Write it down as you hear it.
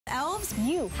elves,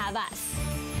 you have us.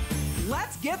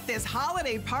 Let's get this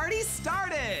holiday party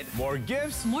started. More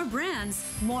gifts, More brands,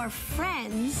 more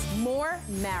friends, more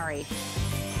married.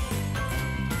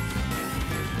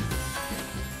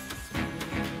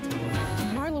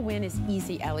 MarlaWynne is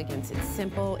easy elegance. It's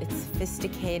simple, it's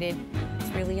sophisticated, it's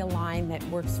really a line that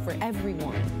works for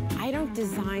everyone. I don't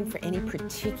design for any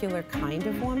particular kind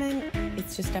of woman.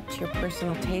 It's just up to your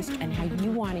personal taste and how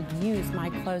you want to use my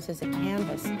clothes as a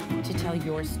canvas to tell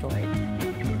your story.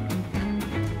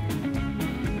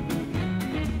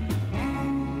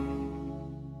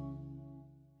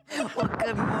 Well,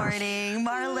 good morning.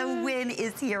 MarlaWynne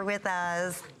is here with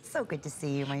us. So good to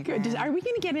see you, my friend. Are we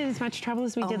going to get in as much trouble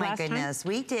as we did last time? Oh my goodness,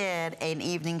 we did an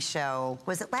evening show.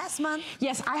 Was it last month?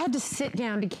 Yes, I had to sit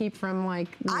down to keep from like.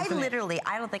 I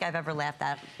don't think I've ever laughed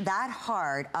that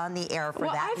hard on the air for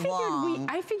that long.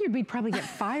 I figured we'd probably get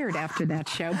fired after that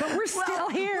show, but we're still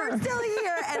here. We're still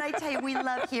here, and I tell you, we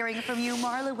love hearing from you.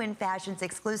 MarlaWynne Fashions,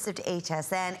 exclusive to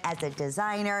HSN, as a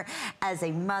designer, as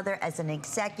a mother, as an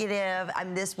executive.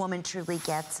 This woman truly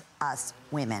gets us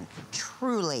women,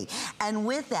 truly. And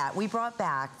with that, we brought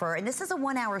back and this is a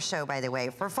 1-hour show, by the way,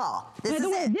 for fall. This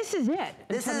is it.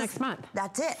 This is next month.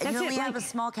 That's it. And you only have a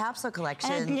small capsule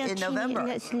collection in November.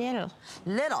 It's little.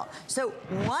 Little. So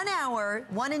 1 hour,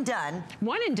 one and done.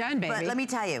 One and done, baby. But let me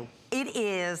tell you, it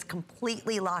is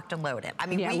completely locked and loaded. I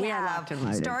mean, yeah, we are have, locked and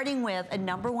loaded. Starting with a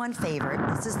 #1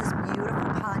 favorite. This is this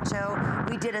beautiful poncho.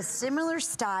 We did a similar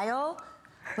style.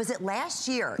 Was it last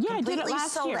year? Yeah, I did it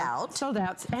last year. Sold out. Sold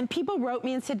out. And people wrote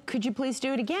me and said, could you please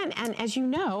do it again? And as you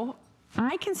know,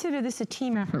 I consider this a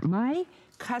team effort. My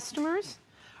customers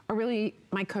are really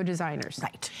my co-designers.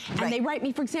 Right. And they write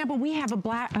me, for example, we have a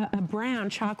brown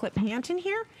chocolate pant in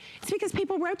here. It's because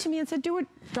people wrote to me and said, do a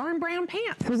darn brown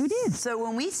pant. So we did. So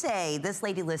when we say this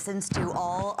lady listens to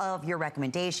all of your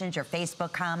recommendations, your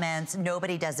Facebook comments,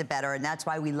 nobody does it better, and that's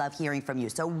why we love hearing from you.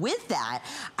 So with that,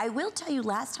 I will tell you,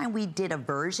 last time we did a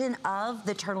version of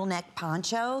the turtleneck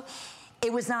poncho,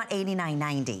 it was not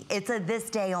 $89.90. It's a this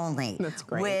day only. That's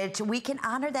great. Which we can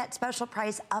honor that special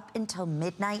price up until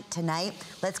midnight tonight.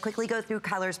 Let's quickly go through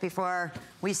colors before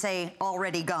we say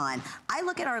already gone. I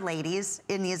look at our ladies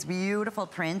in these beautiful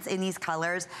prints, in these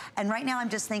colors, and right now I'm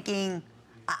just thinking,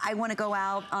 I want to go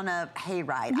out on a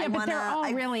hayride. Yeah, but they're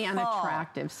all really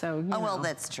unattractive, so you know, well,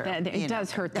 that's true. It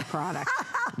does hurt the product.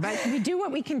 But we do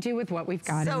what we can do with what we've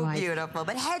got in life. So beautiful,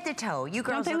 but head to toe, you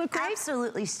girls look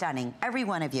absolutely stunning, every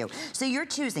one of you. So you're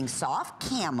choosing soft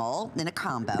camel in a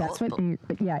combo. That's what,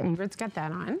 yeah, Ingrid's got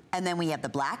that on. And then we have the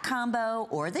black combo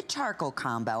or the charcoal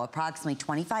combo, approximately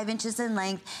 25 inches in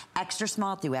length, extra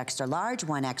small through extra large,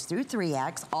 1X through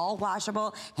 3X, all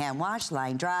washable, hand wash,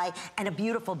 line dry, and a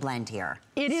beautiful blend here.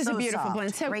 It is a beautiful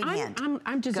blend. So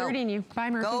I'm deserting you. Bye,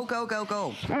 Murphy. Go, go, go,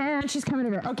 go. And she's coming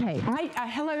over. Okay.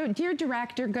 Hello, dear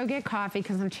director. Go get coffee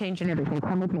because I'm changing everything.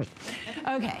 Come with me.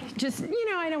 Okay. Just, you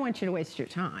know, I don't want you to waste your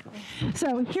time.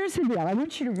 So here's the deal. I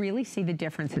want you to really see the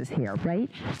differences here, right?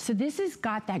 So this has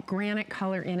got that granite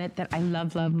color in it that I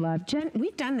love, love, love. Jen,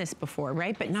 we've done this before,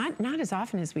 right? But not as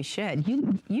often as we should.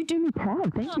 You do me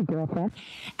proud. Thank you, girlfriend.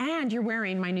 And you're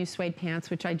wearing my new suede pants,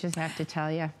 which I just have to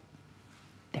tell you,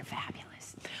 they're fabulous.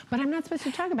 But I'm not supposed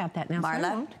to talk about that now.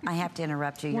 Marla, I have to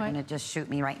interrupt you. You're going to just shoot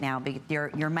me right now.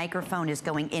 Your microphone is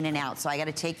going in and out, so I got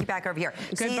to take you back over here.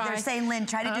 Goodbye. See, they're saying, Lynn,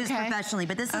 try to do this professionally,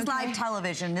 but this is live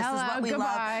television. This is what we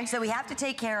love. So we have to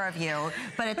take care of you.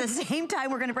 But at the same time,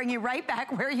 we're going to bring you right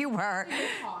back where you were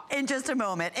in just a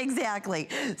moment. Exactly.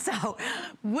 So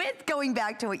with going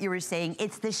back to what you were saying,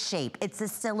 it's the shape, it's the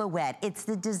silhouette, it's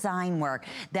the design work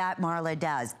that Marla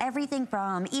does. Everything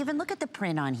from, even look at the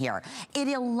print on here. It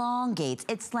elongates,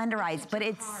 it's slenderized, but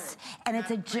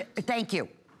thank you,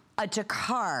 a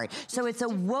jacquard. So it's a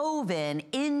woven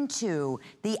into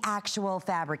the actual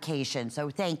fabrication. So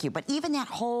thank you. But even that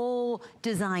whole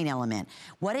design element,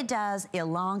 what it does,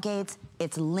 elongates,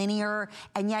 it's linear,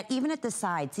 and yet even at the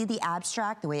side, see the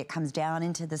abstract, the way it comes down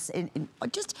into this,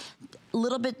 just a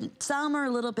little bit, some are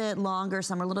a little bit longer,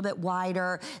 some are a little bit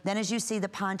wider. Then as you see the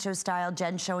poncho style,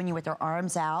 Jen showing you with her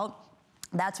arms out,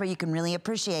 that's where you can really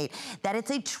appreciate that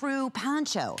it's a true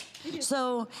poncho.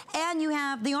 So, and you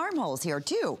have the armholes here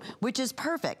too, which is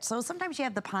perfect. So sometimes you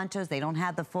have the ponchos, they don't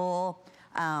have the full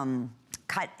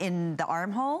cut in the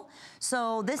armhole.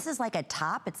 So this is like a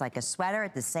top, it's like a sweater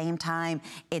at the same time.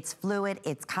 It's fluid,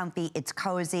 it's comfy, it's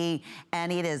cozy,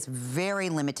 and it is very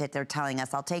limited, they're telling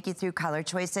us. I'll take you through color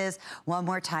choices one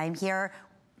more time here.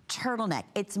 turtleneck.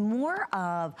 It's more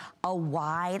of a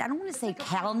wide, I don't want to say like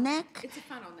cowl neck. It's a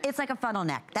funnel neck. It's like a funnel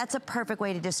neck. That's a perfect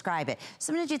way to describe it.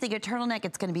 Sometimes you think a turtleneck,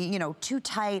 it's going to be, you know, too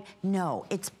tight. No,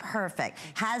 it's perfect.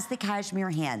 Has the cashmere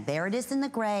hand. There it is in the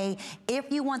gray.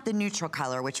 If you want the neutral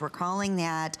color, which we're calling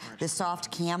that the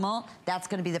soft camel, that's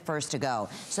going to be the first to go.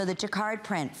 So the jacquard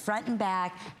print, front and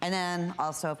back, and then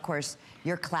also, of course,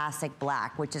 your classic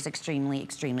black, which is extremely,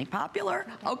 extremely popular.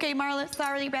 Okay, Marla,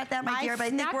 sorry about that, my dear, but I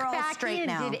think we're all straight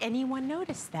now. Did anyone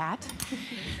notice that?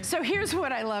 So here's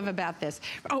what I love about this.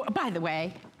 Oh, by the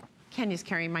way, Kenya's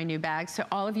carrying my new bag. So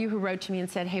all of you who wrote to me and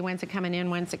said, hey, when's it coming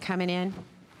in? When's it coming in?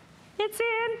 It's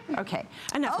in. Okay,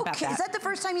 enough about that. Is that the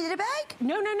first time you did a bag?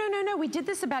 No, no, no, no, no. We did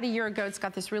this about a year ago. It's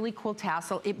got this really cool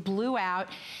tassel. It blew out,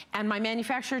 and my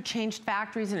manufacturer changed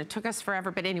factories, and it took us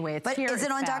forever. But anyway, it's here. But is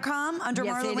it on .com under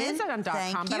MarlaWynne? Yes, it is on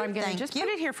 .com, but I'm going to just put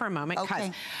it here for a moment. Okay.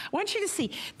 I want you to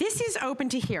see. This is open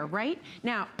to here, right?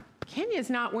 Now, Kenya's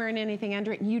not wearing anything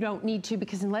under it, and you don't need to,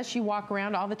 because unless you walk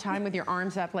around all the time with your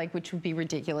arms up, like, which would be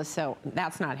ridiculous, so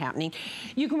that's not happening.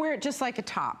 You can wear it just like a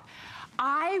top.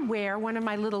 I wear one of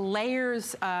my little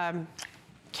layers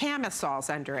camisoles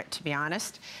under it, to be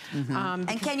honest.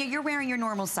 And Kenya, you're wearing your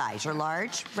normal size. You're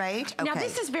large, right? Okay. Now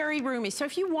this is very roomy, so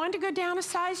if you want to go down a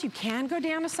size, you can go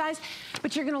down a size,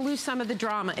 but you're going to lose some of the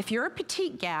drama. If you're a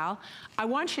petite gal, I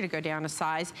want you to go down a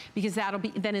size, because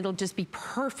then it'll just be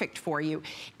perfect for you.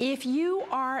 If you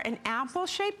are an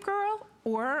apple-shaped girl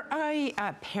or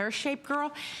a pear-shaped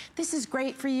girl, this is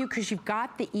great for you because you've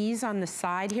got the ease on the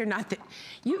side here. Not that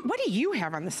what do you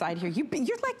have on the side here?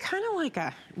 You're like kind of like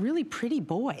a really pretty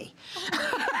boy.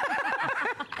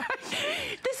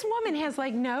 This woman has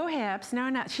like no hips,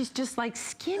 she's just like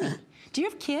skinny. Do you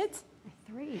have kids?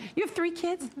 3. You have 3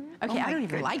 kids? Okay, I don't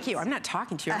even like you. I'm not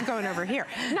talking to you. I'm going over here.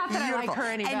 Not that I like her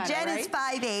any better, And Jen right? is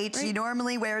 5'8". She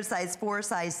normally wears size 4,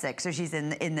 size 6, so she's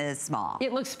in the small.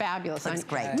 It looks fabulous. Looks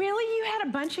great. Really? You had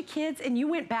a bunch of kids and you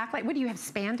went back like, what do you have,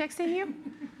 spandex in you?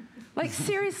 Like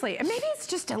seriously. And maybe it's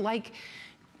just a like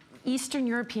Eastern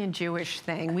European Jewish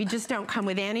thing. We just don't come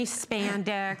with any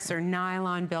spandex or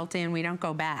nylon built in. We don't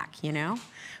go back, you know?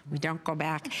 We don't go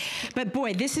back. But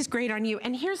boy, this is great on you.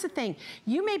 And here's the thing.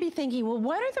 You may be thinking, well,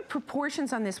 what are the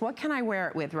proportions on this? What can I wear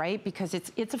it with, right? Because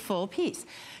it's a full piece.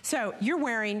 So you're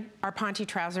wearing our Ponte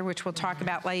trouser, which we'll talk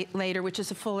about later, which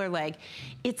is a fuller leg.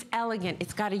 It's elegant.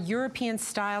 It's got a European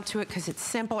style to it because it's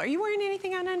simple. Are you wearing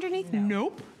anything on underneath? No.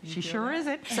 Nope. She sure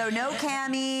isn't. So no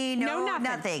cami, no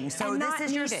nothing. So and this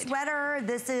is your sweater,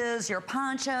 this is your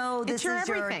poncho, this is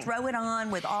your throw it on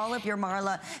with all of your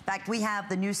Marla. In fact, we have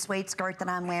the new suede skirt that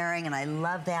I'm wearing, and I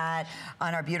love that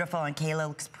on our beautiful, and Kayla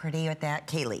looks pretty with that.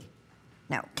 Kaylee.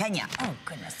 No, Kenya. Oh,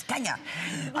 goodness, Kenya.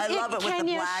 I love it with the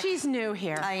black. She's new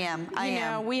here. I am. You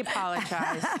know, we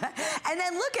apologize. And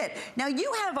then look at, now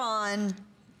you have on,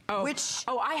 which?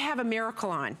 Oh, I have a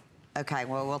miracle on. Okay,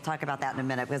 well, we'll talk about that in a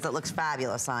minute because it looks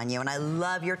fabulous on you, and I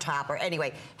love your topper.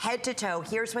 Anyway, head to toe,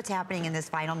 here's what's happening in this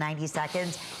final 90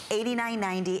 seconds.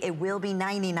 $89.90, it will be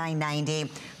 $99.90,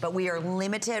 but we are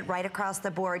limited right across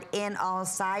the board in all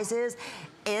sizes.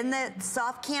 In the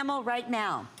soft camel right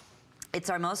now, it's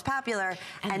our most popular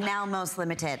and now most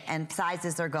limited, and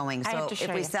sizes are going. So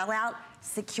if we sell out,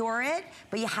 secure it,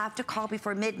 but you have to call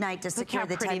before midnight to secure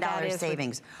the $10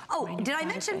 savings. Oh, did I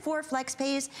mention 4 flex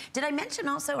pays? Did I mention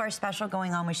also our special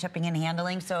going on with shipping and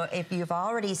handling? So if you've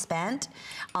already spent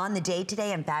on the day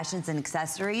today on fashions and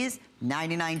accessories,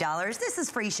 $99. This is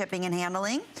free shipping and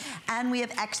handling. And we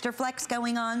have extra flex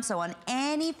going on. So on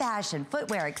any fashion,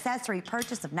 footwear, accessory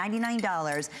purchase of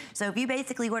 $99. So if you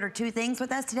basically order 2 things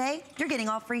with us today, you're getting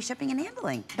all free shipping and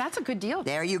handling. That's a good deal.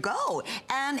 There you go.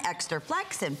 And extra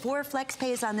flex and 4 flex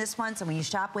pays on this one. So when you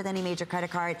shop with any major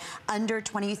credit card, under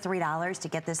 $23 to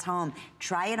get this home.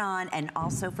 Try it on. And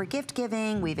also for gift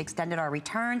giving, we've extended our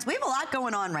returns. We have a lot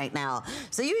going on right now.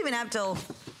 So you even have till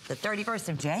the 31st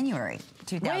of January,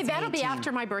 2018. Wait, that'll be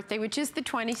after my birthday, which is the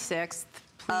 26th.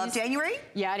 Of January?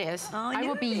 Yeah, it is. Oh, I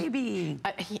will be. Baby.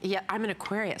 Yeah, I'm an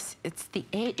Aquarius. It's the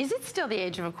age. Is it still the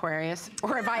age of Aquarius,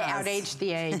 or have I outaged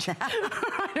the age?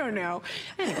 I don't know.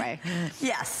 Anyway.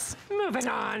 Yes. Moving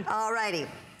on. All righty,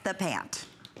 the pant.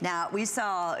 Now, we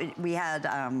had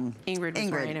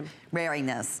Ingrid wearing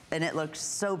this, and it looked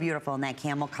so beautiful in that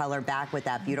camel color back with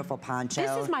that beautiful poncho.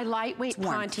 This is my lightweight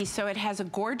Ponte, so it has a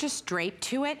gorgeous drape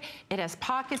to it. It has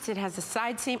pockets, it has a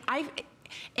side seam. I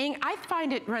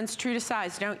find it runs true to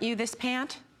size, don't you, this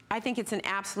pant? I think it's an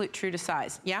absolute true to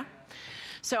size, yeah?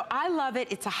 So I love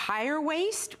it. It's a higher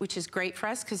waist, which is great for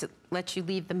us because it lets you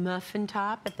leave the muffin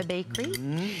top at the bakery.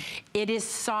 It is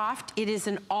soft. It is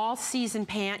an all-season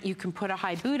pant. You can put a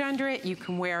high boot under it. You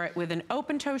can wear it with an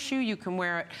open-toe shoe. You can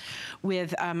wear it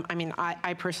with, I mean,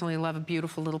 I personally love a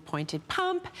beautiful little pointed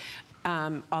pump.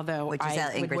 Although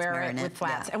I would wear it with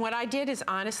flats. And what I did is,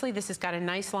 honestly, this has got a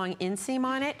nice long inseam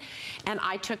on it, and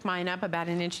I took mine up about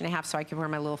 1.5 inches so I could wear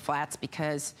my little flats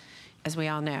because, as we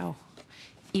all know,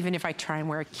 even if I try and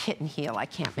wear a kitten heel, I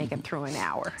can't make it through an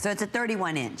hour. So it's a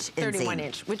 31-inch inseam.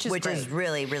 31-inch, which is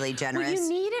really, really generous. Well, you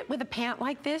need it with a pant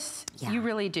like this. Yeah. You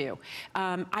really do.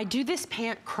 I do this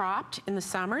pant cropped in the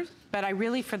summer, but I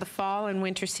really, for the fall and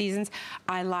winter seasons,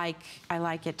 I like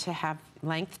it to have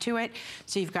length to it.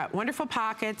 So you've got wonderful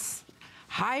pockets,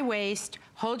 high waist,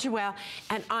 holds you well,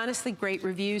 and honestly, great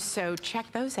reviews, so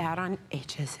check those out on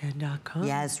hsn.com.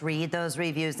 Yes, read those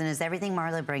reviews, and as everything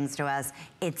Marla brings to us,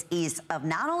 it's ease of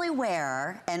not only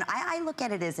wear, and I look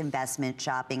at it as investment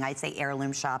shopping. I say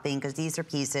heirloom shopping, because these are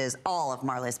pieces, all of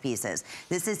Marla's pieces.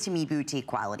 This is, to me, boutique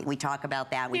quality. We talk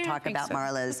about that. We talk about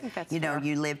Marla's, you know,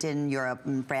 you lived in Europe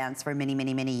and France for many,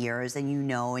 many, many years, and you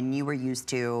know, and you were used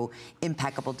to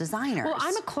impeccable designers. Well,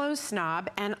 I'm a clothes snob,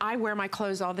 and I wear my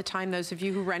clothes all the time. Those of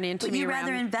you who run into me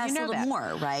around, invest a little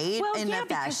more, right? Well, in the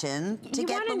fashion to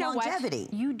get the longevity.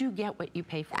 You do get what you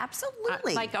pay for.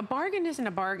 Absolutely. Like a bargain isn't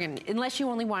a bargain unless you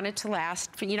only want it to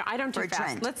last. For, you know, I don't do fast.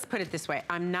 Trend. Let's put it this way: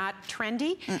 I'm not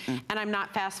trendy, and I'm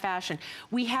not fast fashion.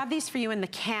 We have these for you in the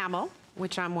camel,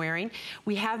 which I'm wearing.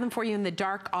 We have them for you in the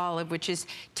dark olive, which is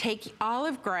take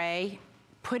olive gray,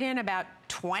 put in about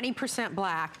 20%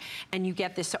 black, and you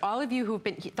get this. So all of you who've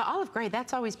been, the olive gray,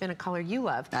 that's always been a color you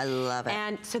love. I love it.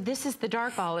 And so this is the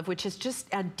dark olive, which is just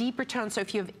a deeper tone. So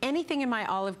if you have anything in my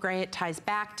olive gray, it ties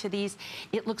back to these.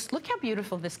 It looks, look how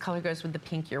beautiful this color goes with the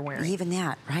pink you're wearing. Even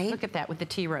that, right? Look at that with the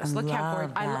tea rose. Look how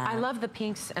gorgeous. I love the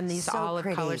pinks and these olive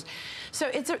colors. So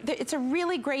it's a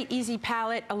really great, easy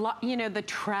palette. A lot, you know, the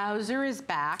trouser is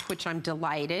back, which I'm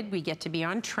delighted. We get to be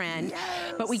on trend,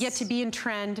 but we get to be in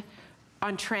trend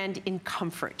in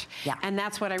comfort. Yeah. And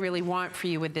that's what I really want for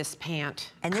you with this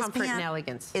pant. And comfort this pant and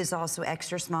elegance. Is also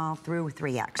extra small through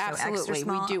 3X. Absolutely. So extra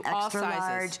small, we do all extra sizes.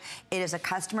 Large. It is a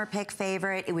customer pick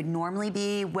favorite. It would normally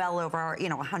be well over, you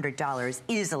know, $100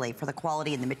 easily for the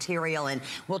quality and the material, and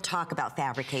we'll talk about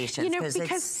fabrications. You know,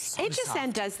 because so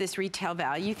HSN does this retail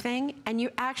value thing, and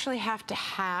you actually have to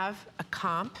have a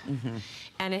comp,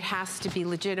 and it has to be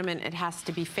legitimate, it has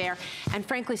to be fair. And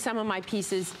frankly, some of my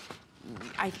pieces,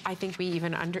 I think we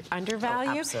even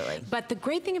undervalue. Oh, absolutely. But the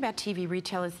great thing about TV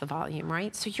retail is the volume,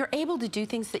 right? So you're able to do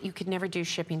things that you could never do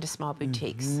shipping to small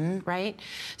boutiques, right?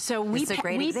 So we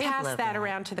pass that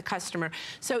around to the customer.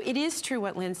 So it is true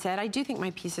what Lynn said. I do think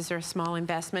my pieces are a small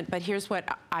investment, but here's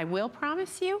what I will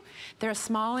promise you. They're a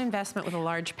small investment with a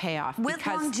large payoff. With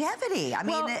longevity. I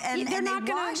mean, and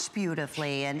they wash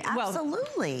beautifully, and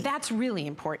absolutely. Well, that's really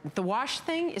important. The wash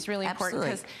thing is really important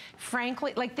because,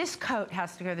 frankly, like this coat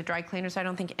has to go to the dry cleaners. I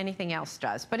don't think anything else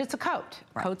does, but it's a coat.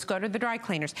 Right. Coats go to the dry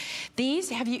cleaners. These,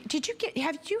 have you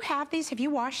have these? Have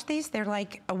you washed these? They're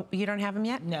like, you don't have them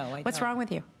yet? No, I don't. What's wrong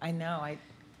with you? I know,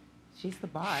 she's the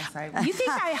boss. You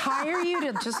think I hire you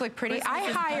to just look pretty?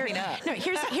 No,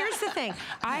 here's the thing.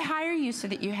 I hire you so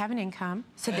that you have an income,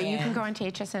 so that you can go onto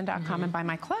hsn.com and buy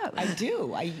my clothes. I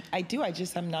do.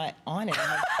 I'm not on it.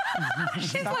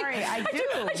 She's sorry, I do.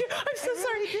 I'm so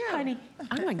sorry. Honey,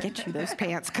 I'm going to get you those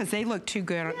pants because they look too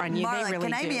good on you. Marla, they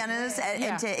really can I be honest?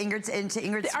 Into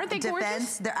Ingrid's Aren't they defense,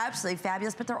 gorgeous? They're absolutely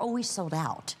fabulous, but they're always sold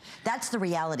out. That's the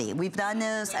reality. We've done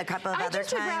this a couple of other times. I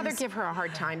just would rather give her a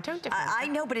hard time. Don't defend her. I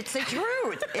know, but it's the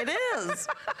truth. It is.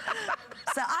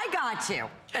 So I got you.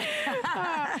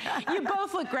 You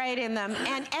both look great in them,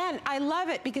 and I love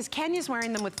it because Kenya's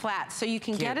wearing them with flats, so you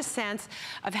can get a sense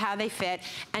of how they fit.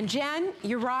 And Jen,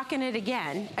 you're rocking it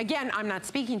again. Again, I'm not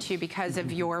speaking to you because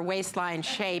of your waistline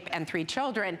shape and 3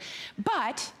 children,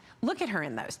 but look at her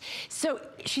in those. So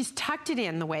she's tucked it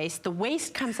in the waist. The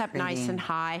waist comes up nice and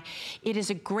high. It is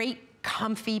a great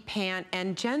comfy pant,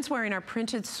 and Jen's wearing our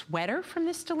printed sweater from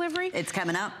this delivery. It's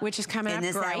coming up. Which is coming up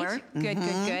great. Hour.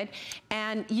 Good.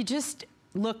 And you just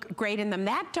look great in them.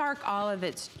 That dark olive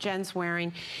that Jen's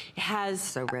wearing has,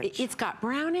 so rich. It's got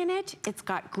brown in it, it's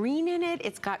got green in it,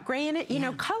 it's got gray in it. You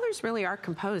know, colors really are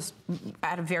composed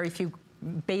out of very few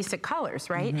basic colors,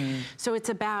 right? So it's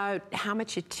about how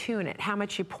much you tune it, how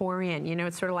much you pour in. You know,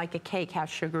 it's sort of like a cake, how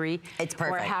sugary. It's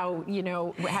perfect. Or how, you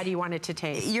know, how do you want it to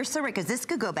taste? You're so right, because this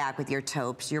could go back with your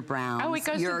taupes, your browns,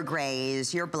 your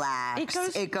grays, your blacks.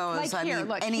 It goes like, here,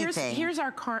 look, anything. Here's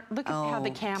our, look at how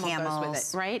the camel goes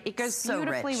with it, right? It goes so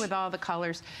beautifully with all the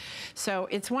colors. So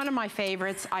it's one of my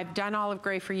favorites. I've done olive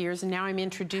gray for years, and now I'm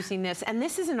introducing this. And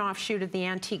this is an offshoot of the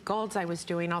antique golds I was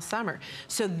doing all summer.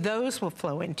 So those will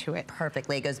flow into it.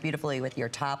 Perfectly. It goes beautifully with your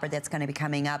topper that's going to be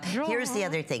coming up. Here's the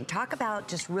other thing. Talk about,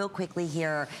 just real quickly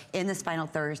here, in this final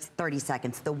 30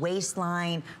 seconds, the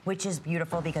waistline, which is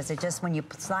beautiful because it just, when you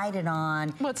slide it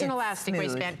on, well, it's an elastic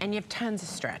waistband, and you have tons of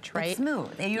stretch, right? It's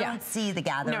smooth. You don't see the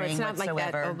gathering whatsoever. No, it's not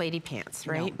like that old lady pants,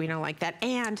 right? No. We don't like that.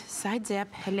 And side zip,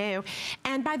 hello.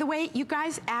 And by the way, you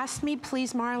guys asked me,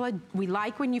 please, Marla, we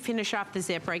like when you finish off the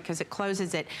zip, right, because it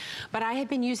closes it. But I had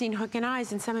been using hook and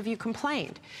eyes, and some of you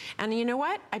complained. And you know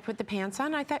what? I put the pants on,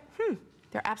 and I thought,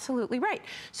 they're absolutely right.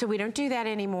 So we don't do that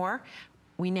anymore.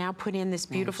 We now put in this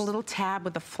beautiful little tab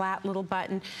with a flat little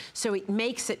button, so it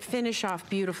makes it finish off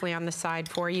beautifully on the side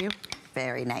for you.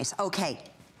 Very nice. Okay.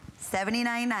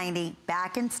 $79.90,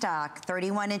 back in stock,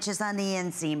 31 inches on the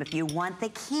inseam. If you want the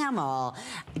camel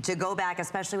to go back,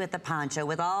 especially with the poncho,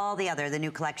 with all the new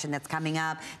collection that's coming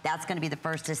up, that's gonna be the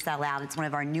first to sell out. It's one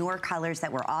of our newer colors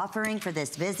that we're offering for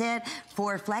this visit.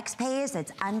 For flex pays,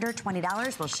 it's under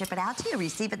 $20. We'll ship it out to you,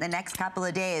 receive it the next couple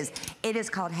of days. It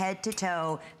is called head to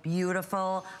toe,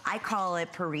 beautiful. I call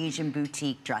it Parisian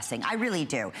boutique dressing. I really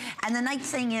do. And the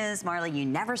nice thing is, Marla, you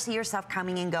never see yourself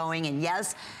coming and going. And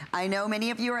yes, I know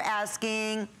many of you are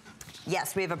asking.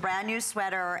 Yes, we have a brand new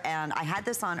sweater, and I had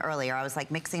this on earlier. I was like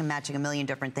mixing and matching a million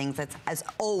different things. That's, as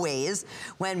always,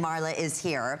 when Marla is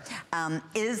here.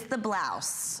 Is the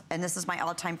blouse, and this is my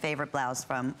all-time favorite blouse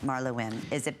from MarlaWynne,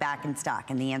 is it back in stock?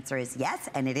 And the answer is yes,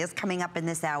 and it is coming up in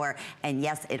this hour. And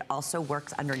yes, it also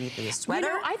works underneath the sweater.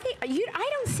 You know, I think I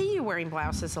don't see you wearing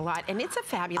blouses a lot, and it's a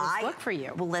fabulous look for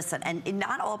you. Well, listen, and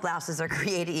not all blouses are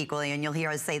created equally, and you'll hear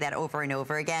us say that over and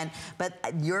over again. But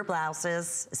your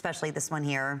blouses, especially this one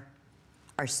here,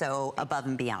 are so above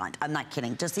and beyond. I'm not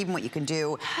kidding. Just even what you can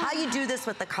do, how you do this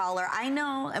with the collar. I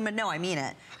know, no, I mean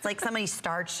it. It's like somebody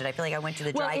starched it. I feel like I went to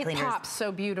the dry cleaners. Well, it pops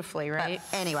so beautifully, right?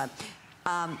 But anyway,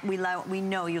 we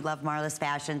know you love Marla's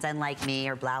Fashions, and like me,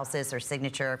 or blouses, or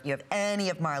signature. If you have any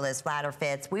of Marla's flatter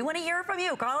fits, we want to hear from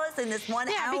you. Call us in this 1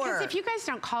 hour. Yeah, because if you guys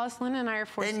don't call us, Lynn and I are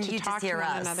forced to talk to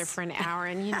one another for an hour,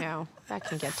 and you know, that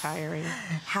can get tiring.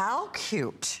 How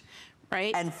cute.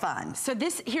 Right? And fun. So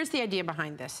here's the idea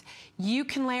behind this. You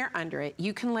can layer under it,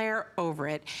 you can layer over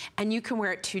it, and you can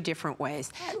wear it 2 different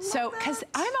ways. So, because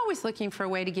I'm always looking for a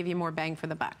way to give you more bang for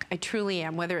the buck. I truly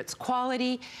am, whether it's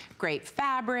quality, great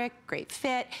fabric, great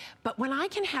fit, but when I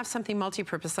can have something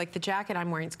multi-purpose, like the jacket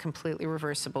I'm wearing is completely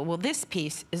reversible. Well, this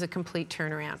piece is a complete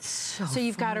turnaround. So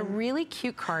you've got a really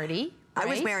cute cardi. Right? I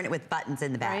was wearing it with buttons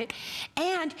in the back. Right?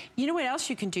 And you know what else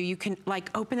you can do? You can like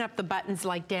open up the buttons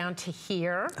like down to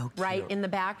here, right in the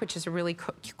back, which is a really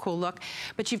cool look.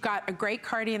 But you've got a great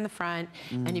cardi in the front,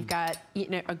 and you've got, you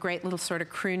know, a great little sort of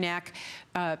crew neck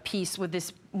piece with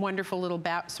this wonderful little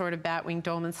sort of batwing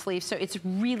dolman sleeve. So it's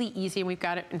really easy, and we've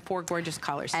got it in 4 gorgeous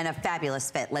colors. And a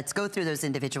fabulous fit. Let's go through those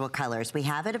individual colors. We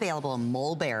have it available in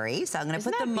mulberry. So I'm going to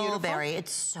put the mulberry.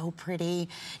 It's so pretty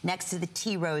next to the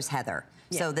tea rose heather.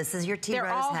 Yeah. So this is your tea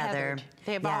rose heather.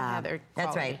 They have all heathered.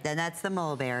 That's right. Then that's the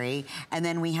mulberry. And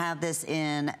then we have this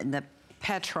in the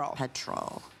petrol.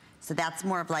 So that's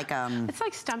more of like it's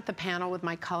like stump the panel with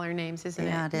my color names, isn't it?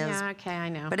 Yeah, it is. Yeah, okay, I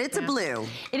know. But it's a blue.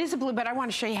 It is a blue, but I want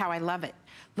to show you how I love it.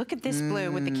 Look at this blue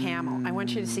with the camel. I want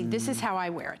you to see, this is how I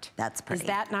wear it. That's pretty. Is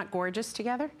that not gorgeous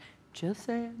together? Just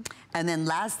saying. And then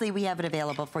lastly, we have it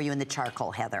available for you in the charcoal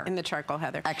heather. In the charcoal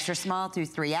heather. Extra small through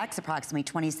 3X, approximately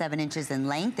 27 inches in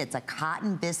length. It's a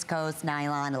cotton viscose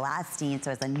nylon elastane,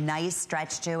 so it's a nice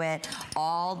stretch to it.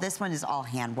 This one is all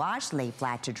hand washed, lay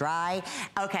flat to dry.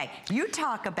 Okay, you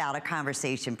talk about a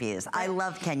conversation piece. I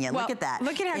love Kenya. Well, look at that.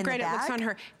 Look at how great it looks on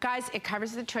her. Guys, it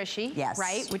covers the tushy,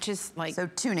 right? Which is like, so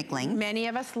tunic length. Many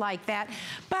of us like that.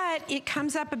 But it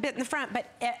comes up a bit in the front, but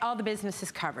all the business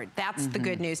is covered. That's the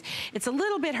good news. It's a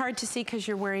little bit hard to see because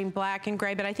you're wearing black and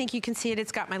gray, but I think you can see it.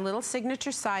 It's got my little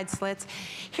signature side slits.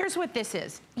 Here's what this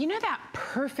is. You know that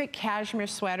perfect cashmere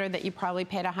sweater that you probably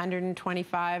paid $125,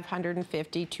 $150,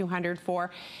 $200 for,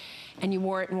 and you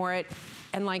wore it,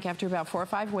 and like after about 4 or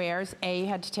 5 wears, A, you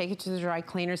had to take it to the dry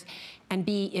cleaners, and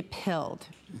B, it pilled.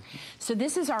 So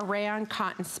this is our rayon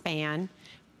cotton span.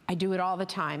 I do it all the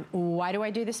time. Why do I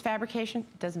do this fabrication?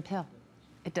 It doesn't pill.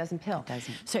 It doesn't pill. It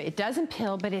doesn't. So it doesn't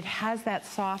pill, but it has that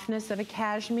softness of a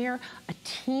cashmere, a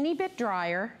teeny bit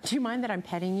drier. Do you mind that I'm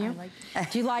petting you?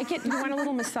 Do you like it? Do you want a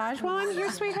little massage while I'm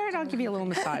here, sweetheart? I'll give you a little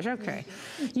massage. Okay.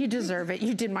 You deserve it.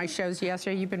 You did my shows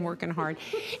yesterday. You've been working hard.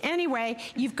 Anyway,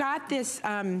 you've got this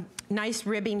nice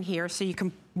ribbing here so you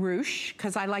can ruche,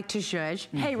 because I like to zhuzh.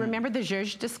 Hey, remember the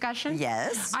zhuzh discussion?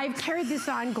 Yes. I've carried this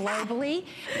on globally,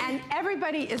 and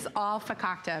everybody is all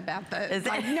fakakta about the,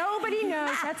 like, nobody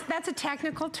knows. That's a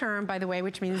technical term, by the way,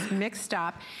 which means mixed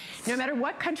up. No matter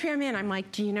what country I'm in, I'm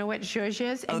like, do you know what zhuzh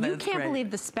is? And you can't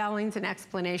believe the spellings and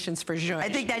explanations for zhuzh. I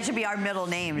think that should be our middle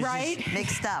name, right?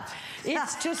 Mixed up.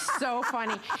 It's just so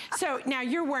funny. So now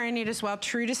you're wearing it as well,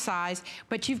 true to size,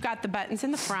 but you've got the buttons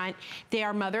in the front. They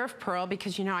are mother of pearl,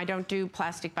 because you know I don't do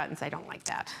plastic buttons. I don't like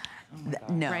that.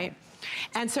 Oh no. Right?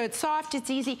 And so it's soft,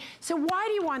 it's easy. So why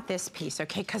do you want this piece,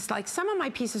 okay? Because like some of my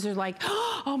pieces are like,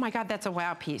 oh my God, that's a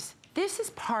wow piece. This is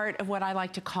part of what I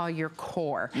like to call your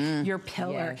core, your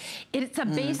pillar. Yes. It's a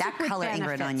basic that color,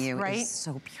 Ingrid, on you is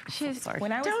so beautiful.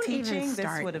 When I was teaching,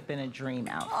 this would have been a dream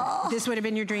outfit. Oh. This would have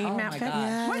been your dream outfit?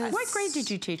 Yes. What grade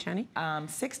did you teach, honey?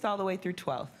 6th all the way through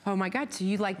 12th. Oh my God, so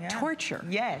you like torture.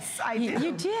 Yes, I do.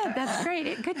 You did, that's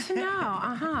great. Good to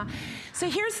know, So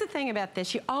here's the thing about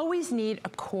this. You always need a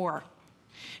core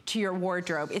to your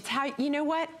wardrobe. It's how, you know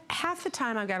what? Half the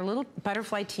time I've got a little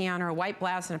butterfly tee on or a white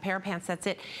blouse and a pair of pants, that's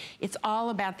it. It's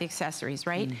all about the accessories,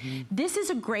 right? This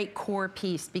is a great core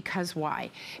piece, because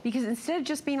why? Because instead of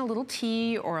just being a little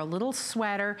tee or a little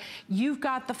sweater, you've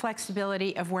got the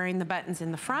flexibility of wearing the buttons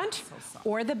in the front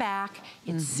or the back.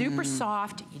 It's super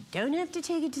soft. You don't have to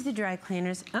take it to the dry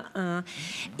cleaners.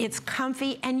 It's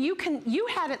comfy, and you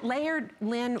had it layered,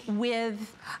 Lynn,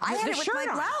 with I had the it with shirt my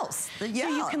on. blouse. So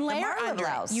you can layer under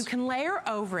it. You can layer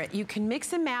over it. You can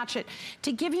mix and match it.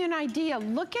 To give you an idea,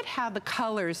 look at how the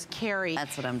colors carry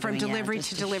from delivery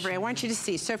to delivery. I want you to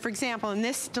see. So for example, in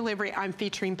this delivery, I'm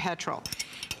featuring petrol.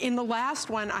 In the last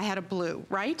one, I had a blue,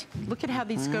 right? Look at how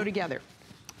these go together.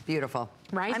 Beautiful.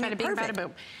 Right? Bada bing, bada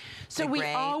boom. So we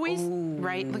always,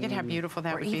 right, look at how beautiful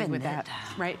that would be with that,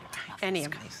 right? Any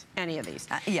of these, any of these.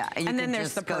 Yeah, and then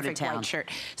there's the perfect white shirt.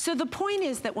 So the point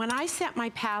is that when I set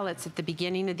my palettes at the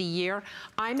beginning of the year,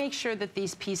 I make sure that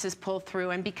these pieces pull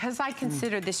through, and because I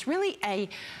consider this really a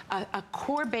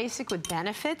core basic with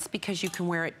benefits, because you can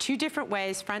wear it 2 different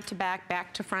ways, front to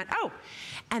back to front. Oh,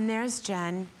 and there's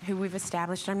Jen, who we've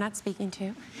established I'm not speaking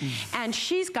to, and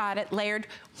she's got it layered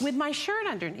with my shirt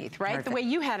underneath, right? Perfect. The way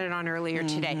you had it on earlier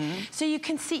today. So you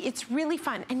can see it's really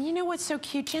fun. And you know what's so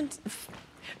cute, Jen?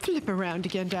 Flip around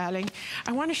again, darling.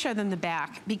 I want to show them the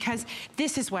back, because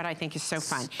this is what I think is so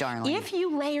fun. Darling. If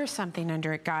you layer something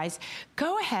under it, guys,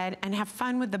 go ahead and have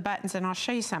fun with the buttons, and I'll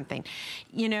show you something.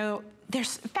 You know,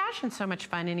 fashion's so much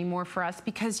fun anymore for us,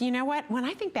 because you know what? When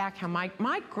I think back how my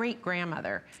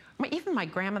great-grandmother, even my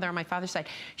grandmother on my father's side,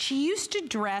 she used to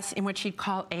dress in what she'd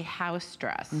call a house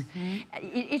dress.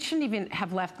 It shouldn't even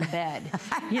have left the bed.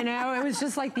 You know, it was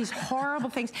just like these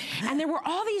horrible things. And there were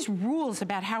all these rules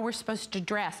about how we're supposed to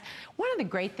dress. One of the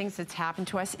great things that's happened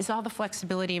to us is all the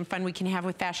flexibility and fun we can have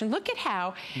with fashion. Look at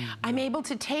how I'm able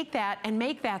to take that and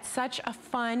make that such a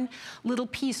fun little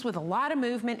piece with a lot of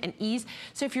movement and ease.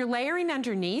 So if you're layering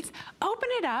underneath, open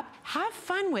it up, have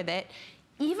fun with it,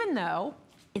 even though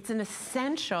it's an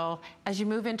essential as you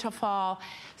move into fall,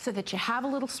 so that you have a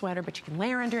little sweater, but you can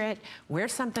layer under it, wear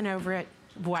something over it,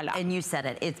 voila. And you said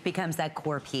it, it becomes that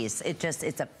core piece. It's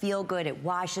a feel good, it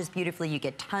washes beautifully, you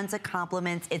get tons of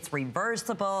compliments, it's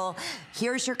reversible.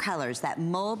 Here's your colors, that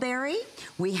mulberry,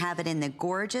 we have it in the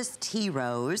gorgeous tea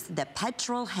rose, the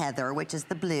petrol heather, which is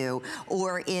the blue,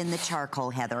 or in the charcoal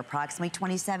heather, approximately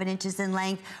 27 inches in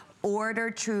length. Order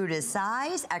true to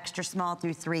size, extra small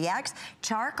through 3X.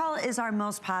 Charcoal is our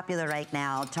most popular right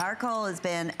now. Charcoal has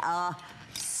been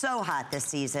so hot this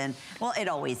season. Well, it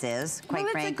always is, quite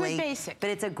frankly. It's a good basic. But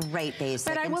it's a great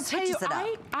basic. But I will tell you,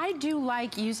 I do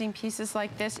like using pieces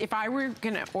like this. If I were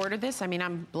gonna order this, I mean,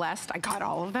 I'm blessed, I got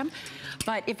all of them.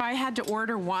 But if I had to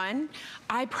order one,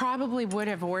 I probably would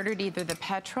have ordered either the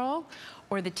petrol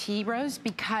or the tea rose,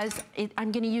 because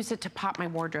I'm gonna use it to pop my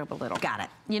wardrobe a little. Got it.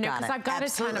 You know, because I've got a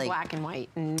ton of black and white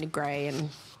and gray and...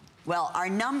 Well, our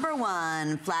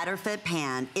 #1 flatter fit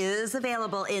pant is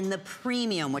available in the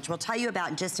premium, which we'll tell you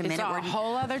about in just a minute. It's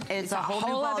a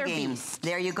whole other beast.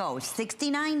 There you go,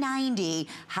 $69.90,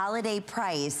 holiday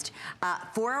priced.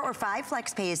 4 or 5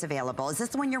 flex pay is available. Is this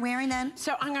the one you're wearing then?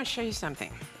 So I'm gonna show you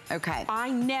something. Okay.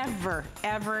 I never,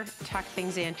 ever tuck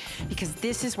things in, because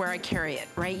this is where I carry it,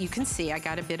 right? You can see I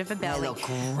got a bit of a belly.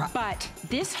 But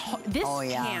this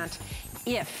pant,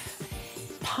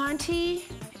 if Ponte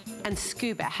and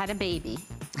Scuba had a baby,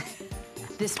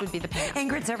 this would be the pants.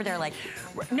 Ingrid's over there like...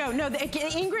 No,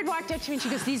 Ingrid walked up to me and she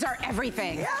goes, these are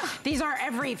everything. Yeah. These are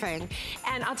everything.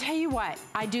 And I'll tell you what,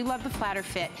 I do love the flatter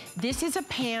fit. This is a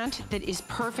pant that is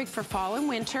perfect for fall and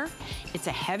winter. It's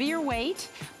a heavier weight,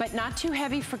 but not too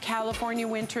heavy for California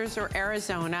winters or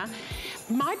Arizona.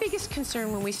 My biggest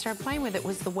concern when we started playing with it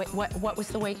was the weight, what was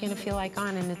the weight going to feel like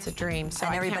on, and it's a dream. So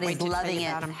and I everybody's can't wait to loving tell you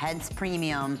it. about 'em. Hence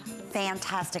premium.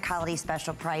 Fantastic holiday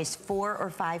special price, 4 or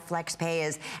 5 flex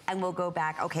pays, and we'll go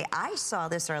back. Okay, I saw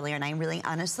this earlier, and I really,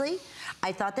 honestly,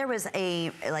 I thought there was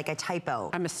a typo.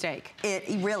 A mistake. It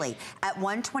really, at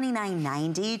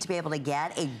 $129.90 to be able to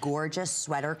get a gorgeous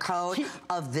sweater coat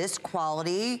of this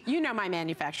quality. You know my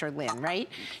manufacturer, Lynn, right?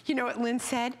 You know what Lynn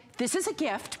said? This is a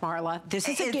gift, Marla. This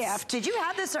is a gift. Did you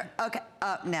have this? Okay,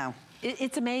 no.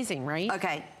 It's amazing, right?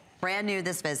 Okay, brand new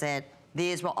this visit.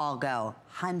 These will all go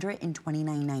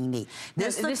 $129.90.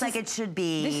 This looks like it should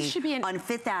be on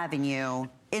Fifth Avenue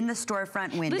in the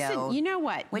storefront window. Listen, you know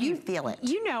what? When do you feel it?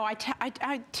 You know, I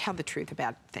tell the truth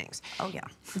about things. Oh, yeah.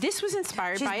 This was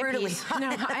inspired by a piece.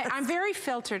 No, I'm very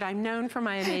filtered. I'm known for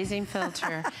my amazing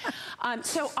filter.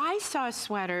 So I saw a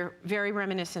sweater very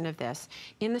reminiscent of this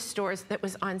in the stores that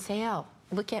was on sale.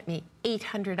 Look at me,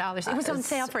 $800. It was on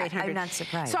sale for $800. I'm not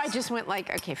surprised. So I just went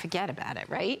like, okay, forget about it,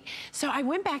 right? So I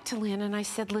went back to Lynn and I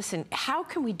said, listen, how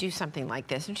can we do something like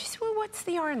this? And she said, well, what's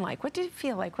the yarn like? What did it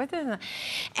feel like?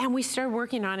 And we started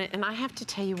working on it, and I have to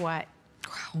tell you what,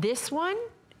 this one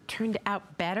turned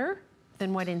out better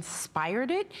than what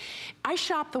inspired it. I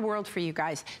shop the world for you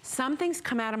guys. Some things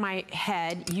come out of my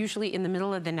head, usually in the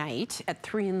middle of the night at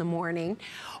 3 in the morning,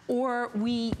 or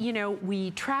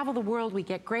we travel the world, we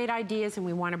get great ideas and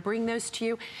we want to bring those to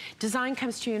you. Design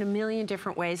comes to you in a million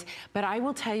different ways, but I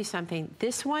will tell you something.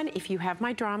 This one, if you have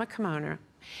my drama kimono,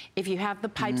 if you have the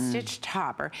pipe stitch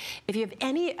topper, if you have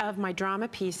any of my drama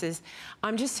pieces,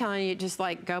 I'm just telling you, just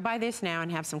like go buy this now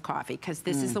and have some coffee, because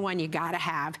this is the one you gotta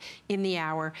have in the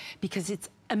hour, because it's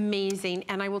amazing.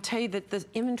 And I will tell you that the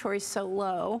inventory is so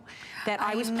low that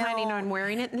I was planning on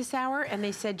wearing it in this hour, and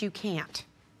they said you can't.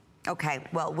 Okay,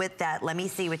 well, with that, let me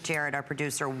see with Jared, our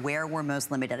producer, where we're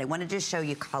most limited. I wanted to show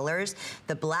you colors.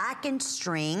 The black and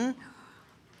string.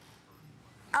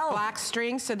 Oh. Black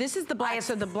string. So this is the black. I have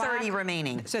so the black, 30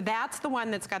 remaining. So that's the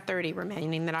one that's got 30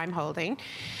 remaining that I'm holding.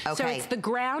 Okay. So it's the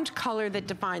ground color that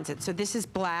defines it. So this is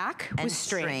black with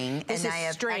string. This and is I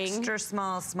have string. Extra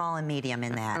small, small, and medium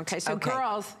in that. Okay, so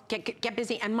girls, get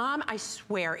busy. And Mom, I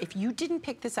swear, if you didn't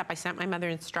pick this up, I sent my mother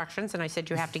instructions and I said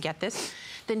you have to get this,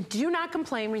 then do not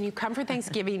complain when you come for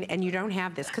Thanksgiving and you don't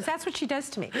have this, because that's what she does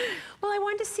to me. Well, I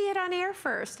wanted to see it on air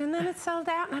first, and then it sold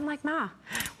out, and I'm like, Ma,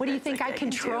 what do you think? I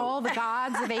control the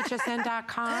gods of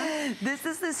HSN.com? This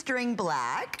is the string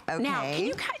black. Okay. Now,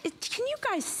 can you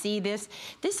guys see this?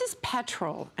 This is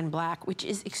petrol and black, which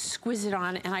is exquisite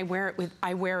on, and I wear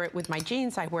it with my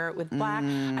jeans. I wear it with black.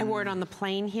 I wore it on the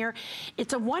plane here.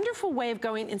 It's a wonderful way of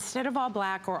going, instead of all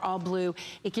black or all blue,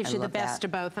 it gives you the best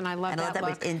of both, and I love that look. I love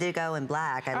that with indigo and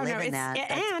black. I live in that.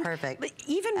 That's perfect.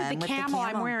 Even with the camel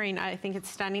I'm wearing, I think it's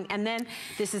stunning. And then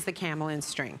this is the camel in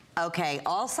string. Okay,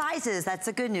 all sizes. That's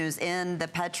the good news in the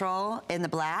petrol, in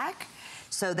the black.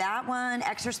 So that one,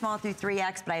 extra small through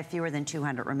 3X, but I have fewer than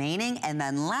 200 remaining. And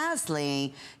then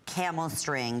lastly, camel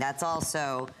string. That's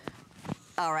also,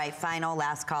 all right, final,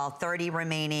 last call, 30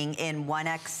 remaining in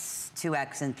 1X,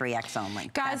 2X, and 3X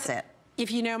only. Guys, that's it.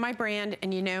 If you know my brand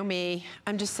and you know me,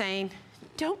 I'm just saying,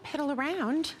 don't piddle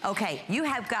around. Okay, you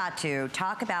have got to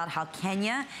talk about how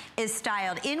Kenya is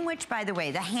styled, in which, by the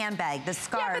way, the handbag, the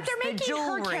scarves, the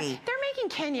jewelry. They're making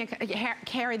Kenya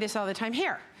carry this all the time.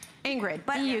 Here, Ingrid,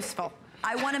 be useful.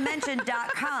 I want to mention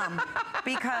 .com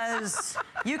because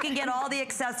you can get all the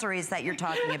accessories that you're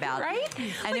talking about. Right?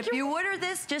 And if you order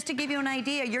this, just to give you an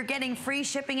idea, you're getting free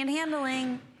shipping and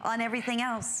handling on everything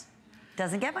else.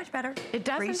 Doesn't get much better. It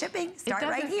doesn't. Free shipping. Start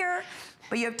right here.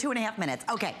 But you have 2.5 minutes.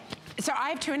 Okay. So I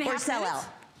have 2.5 minutes. Or sell out.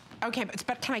 Okay,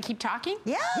 but can I keep talking?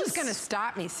 Yes. Who's gonna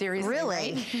stop me, seriously?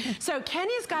 Really? Right? So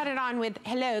Kenya's got it on with,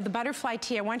 hello, the butterfly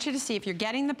tee. I want you to see, if you're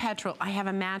getting the petrol, I have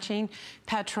a matching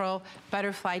petrol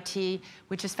butterfly tee,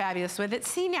 which is fabulous with it.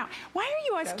 See now, why are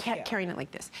you always carrying it like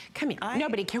this? Come here,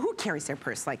 who carries their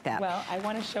purse like that? Well, I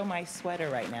want to show my sweater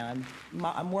right now.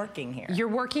 I'm working here. You're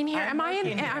working here? Am I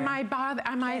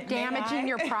damaging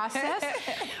your process?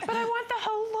 But I want the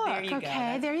whole look. There you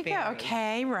okay, there you go.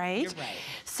 Okay, right. You're right.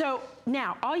 So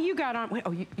now, all you got on, wait,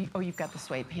 you've got the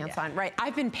suede pants on, right?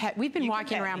 We've been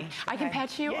walking around. I can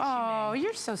pet you? Yes, oh,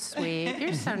 you're so sweet.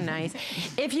 You're so nice.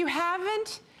 If you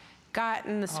haven't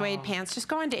gotten the suede pants, just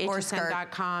go on to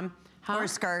hsn.com. Or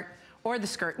skirt. Or the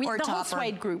skirt. Or the whole topper.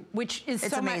 suede group, which is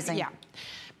It's so amazing. Yeah.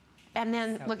 And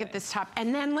then So look good. at this top.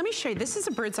 And then let me show you, this is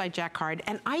a bird's eye jacquard,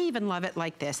 and I even love it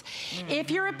like this. If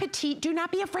you're a petite, do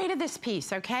not be afraid of this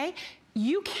piece, okay?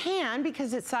 You can,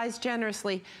 because it's sized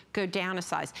generously, go down a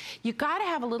size. You gotta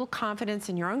have a little confidence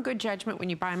in your own good judgment when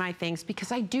you buy my things,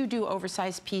 because I do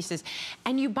oversized pieces.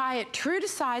 And you buy it true to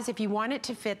size if you want it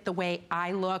to fit the way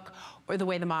I look or the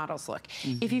way the models look.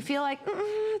 If you feel like,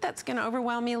 that's gonna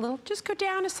overwhelm me a little, just go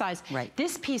down a size. Right.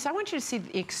 This piece, I want you to see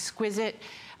the exquisite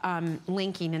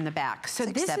linking in the back. So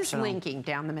this is linking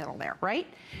down the middle there, right?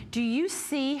 Do you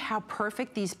see how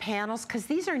perfect these panels, because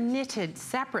these are knitted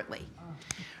separately.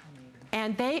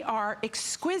 And they are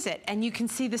exquisite. And you can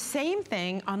see the same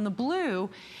thing on the blue.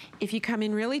 If you come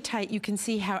in really tight, you can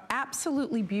see how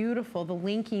absolutely beautiful the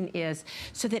linking is,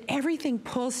 so that everything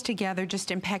pulls together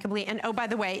just impeccably. And oh, by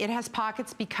the way, it has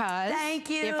pockets because Thank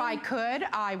you. If I could,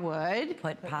 I would.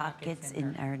 Put pockets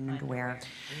in our underwear.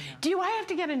 Do I have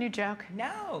to get a new joke?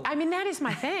 No. I mean, that is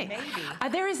my thing.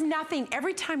 Maybe. There is nothing,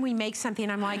 every time we make something,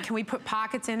 I'm like, can we put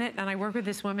pockets in it? And I work with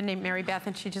this woman named Mary Beth,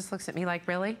 and she just looks at me like,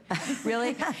 really?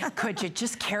 Really? Could you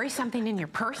just carry something in your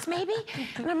purse, maybe?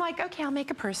 And I'm like, okay, I'll make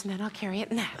a purse, and then I'll carry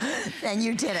it in that. And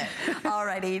you did it.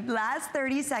 Alrighty, last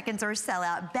 30 seconds or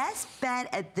sellout. Best bet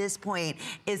at this point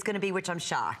is going to be, which I'm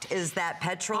shocked, is that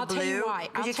petrol blue. I'll tell you why.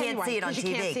 Because you can't see it on TV.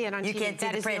 You can't see it on TV. You can't see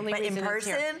the print, but in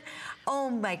person, oh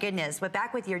my goodness. But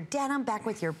back with your denim, back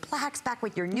with your blacks, back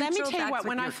with your neutrals. Let me tell you what,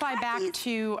 when I fly back khakis.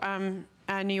 to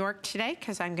New York today,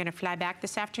 because I'm going to fly back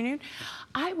this afternoon,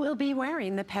 I will be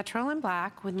wearing the petrol and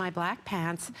black with my black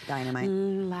pants. Dynamite.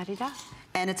 La-di-da.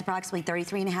 And it's approximately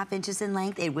 33.5 inches in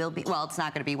length. It will be, well, it's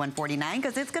not going to be $149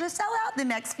 because it's going to sell out in the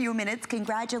next few minutes.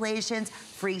 Congratulations.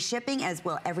 Free shipping, as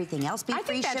will everything else be free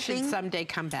shipping. I think that should someday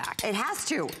come back. It has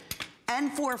to.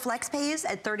 And for flex pays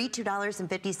at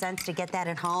 $32.50 to get that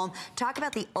at home. Talk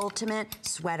about the ultimate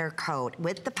sweater coat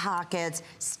with the pockets,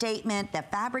 statement. The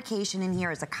fabrication in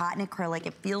here is a cotton acrylic.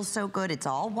 It feels so good. It's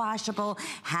all washable,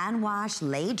 hand wash,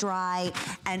 lay dry,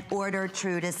 and order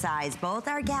true to size. Both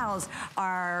our gals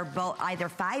are both either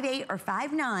 5'8" or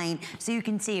 5'9", so you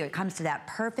can see it comes to that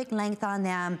perfect length on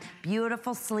them.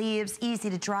 Beautiful sleeves, easy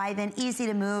to drive in, easy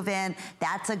to move in.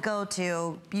 That's a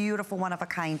go-to. Beautiful,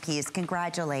 one-of-a-kind piece.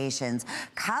 Congratulations.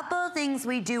 Couple things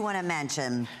we do want to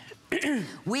mention.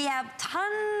 We have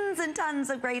tons and tons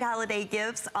of great holiday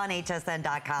gifts on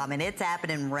hsn.com, and it's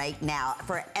happening right now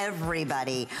for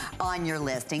everybody on your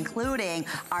list, including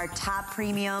our top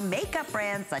premium makeup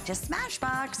brands such as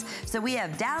Smashbox. So we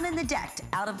have Down in the Decked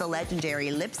out of the legendary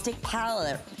lipstick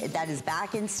palette that is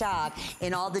back in stock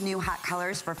in all the new hot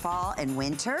colors for fall and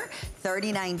winter.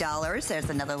 $39. There's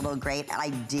another little great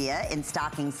idea in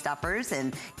stocking stuffers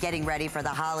and getting ready for the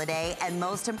holiday. And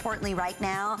most importantly right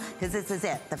now, because this is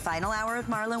it, the final hour of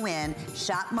MarlaWynne.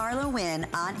 Shop MarlaWynne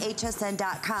on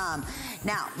hsn.com.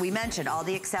 Now, we mentioned all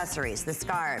the accessories, the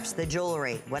scarves, the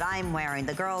jewelry, what I'm wearing,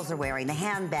 the girls are wearing, the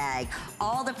handbag,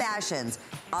 all the fashions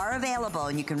are available,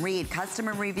 and you can read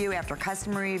customer review after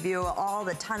customer review, all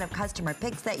the ton of customer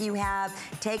picks that you have.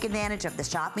 Take advantage of the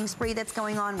shopping spree that's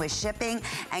going on with shipping.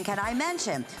 And can I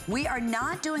mention, we are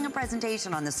not doing a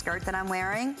presentation on the skirt that I'm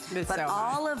wearing, but so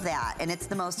all of that, and it's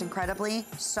the most incredibly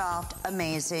soft,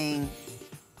 amazing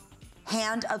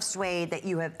hand of suede that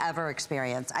you have ever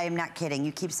experienced. I am not kidding.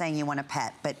 You keep saying you want a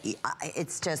pet, but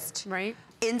it's just right.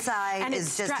 Inside and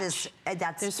is just as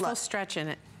that's there's full stretch in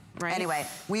it. Right. Anyway,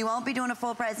 we won't be doing a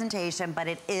full presentation, but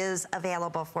it is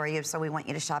available for you. So we want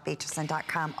you to shop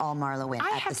hsn.com, all MarlaWynne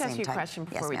I at have the to same ask you a time. question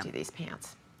before we Yes, do these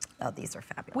pants. Oh, these are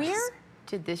fabulous. Where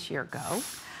did this year go?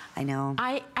 I know.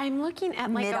 I'm looking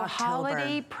at like a Mid-October.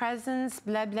 holiday presents,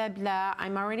 blah, blah, blah.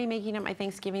 I'm already making up my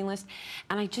Thanksgiving list,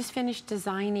 and I just finished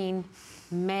designing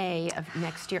May of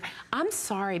next year. I'm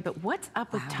sorry, but what's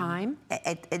up with time?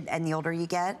 And the older you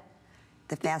get,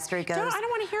 the faster it goes. I don't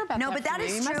want to hear about that. No, but that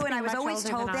is true, and I was always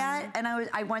told that, and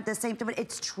I want the same thing, but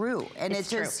it's true. And it's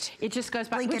true. It just goes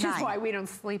by, which is why we don't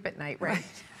sleep at night, right?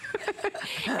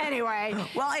 Anyway.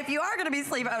 Well, if you are going to be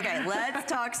sleeping, okay,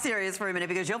 let's talk serious for a minute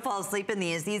because you'll fall asleep in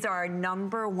these. These are our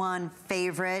 #1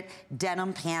 favorite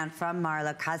denim pant from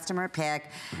Marla, customer pick,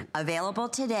 available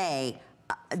today.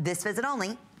 This visit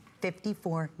only.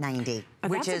 $54.90,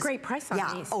 which that's is a great price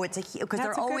on these. Oh, it's a because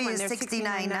they're always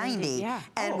 $69.90,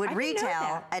 and would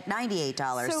retail at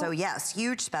 $98. So yes,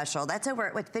 huge special. That's over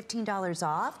at with $15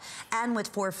 off, and with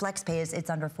 4 flex pays, it's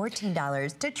under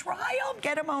 $14 to try them.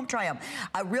 Get them home, try them.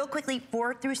 Real quickly,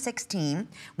 4 through 16.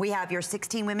 We have your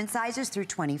 16 women's sizes through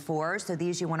 24. So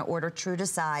these you want to order true to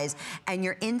size, and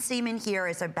your inseam in here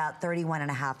is about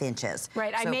 31.5 inches.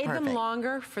 Right. So I made perfect. them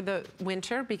longer for the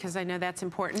winter because I know that's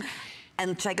important.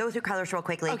 And should I go through colors real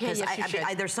quickly? Okay,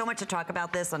 yes, there's so much to talk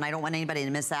about this, and I don't want anybody to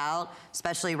miss out,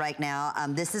 especially right now.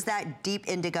 This is that deep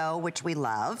indigo, which we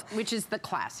love. Which is the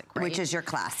classic, right? Which is your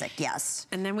classic, yes.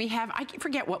 And then we have, I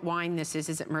forget what wine this is.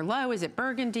 Is it Merlot? Is it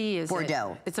Burgundy? Is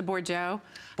Bordeaux. It's a Bordeaux?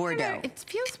 Bordeaux. It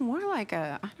feels more like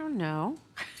a, I don't know.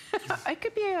 It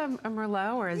could be a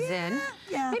Merlot or a Zin.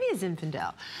 Yeah. Maybe a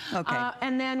Zinfandel. Okay.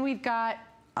 And then we've got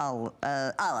Olive,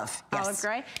 yes. Olive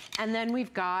gray. And then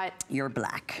we've got... Your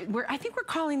black. I think we're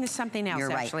calling this something else, You're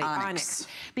right, actually. onyx.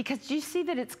 Because do you see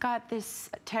that it's got this...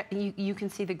 you can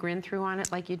see the grin through on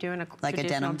it like you do in a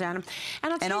traditional denim.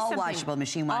 And I'll tell you all something. washable,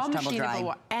 machine wash, tumble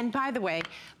dry. And by the way,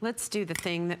 let's do the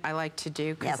thing that I like to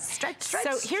do. Yes, stretch,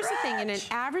 So here's the thing. In an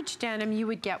average denim, you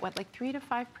would get, what, like 3 to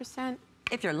 5%?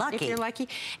 If you're lucky. If you're lucky.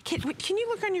 Can you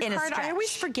look on your card? I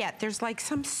always forget. There's like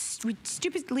some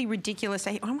stupidly ridiculous,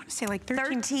 I want to say like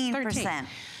 13%.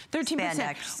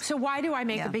 13%. So why do I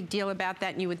make a big deal about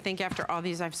that? And you would think after all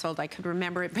these I've sold, I could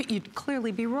remember it, but you'd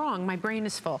clearly be wrong. My brain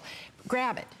is full.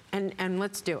 Grab it and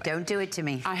let's do it. Don't do it to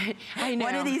me. I know.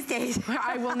 One of these days.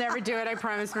 I will never do it, I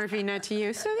promise, Murphy, not to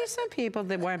you. So there's some people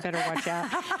that better watch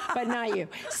out, but not you.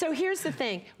 So here's the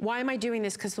thing. Why am I doing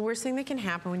this? Because the worst thing that can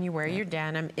happen when you wear your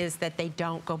denim is that they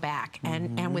don't go back.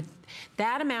 And with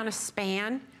that amount of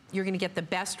span, you're going to get the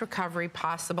best recovery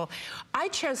possible. I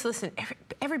chose, listen,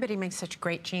 everybody makes such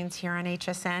great jeans here on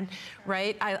HSN,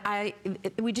 right?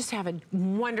 We just have a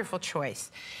wonderful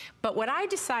choice. But what I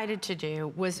decided to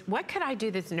do was, what could I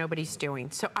do that nobody's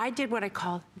doing? So I did what I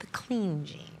call the clean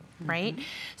jean. Right?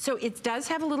 So it does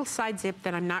have a little side zip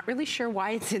that I'm not really sure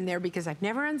why it's in there, because I've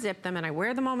never unzipped them and I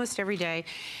wear them almost every day.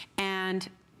 And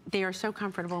they are so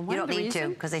comfortable. You don't need to,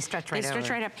 because they stretch right over. They stretch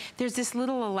right up. There's this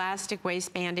little elastic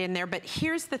waistband in there, but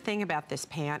here's the thing about this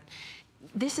pant.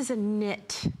 This is a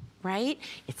knit, right?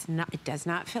 It does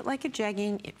not fit like a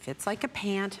jegging. It fits like a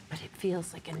pant, but it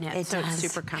feels like a knit. So it's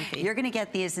super comfy. You're gonna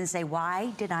get these and say,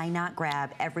 why did I not grab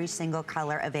every single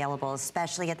color available,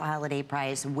 especially at the holiday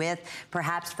price, with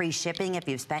perhaps free shipping if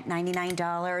you've spent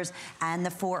 $99 and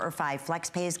the 4 or 5 flex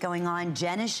pays going on.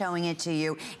 Jen is showing it to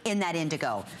you in that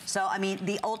indigo. So, I mean,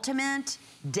 the ultimate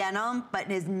denim, but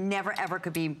it is never ever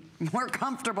could be more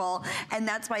comfortable, and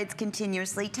that's why it's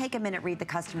continuously. Take a minute, read the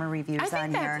customer reviews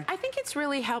on here. I think it's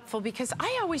really helpful, because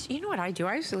I always, you know what I do?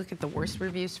 I always look at the worst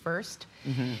reviews first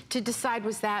to decide,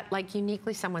 was that like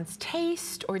uniquely someone's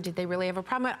taste, or did they really have a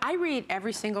problem? I read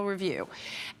every single review,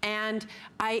 and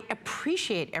I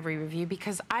appreciate every review,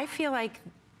 because I feel like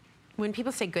when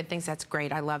people say good things, that's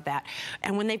great. I love that.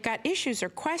 And when they've got issues or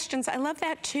questions, I love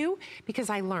that too, because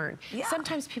I learn. Yeah.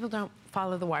 Sometimes people don't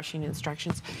follow the washing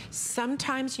instructions.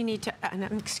 Sometimes you need to,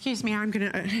 excuse me, I'm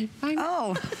gonna,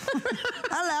 oh,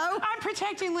 hello. I'm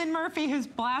protecting Lynn Murphy, whose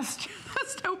blast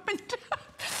just opened up.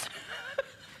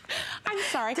 I'm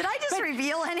sorry. Did I just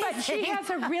reveal anything? But she has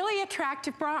a really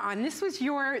attractive bra on. This was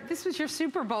your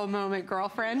Super Bowl moment,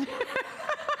 girlfriend.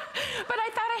 But I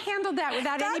thought I handled that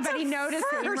without anybody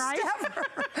noticing, right? Ever.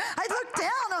 I looked down,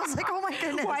 I was like, oh my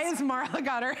goodness. Why has Marla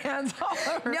got her hands all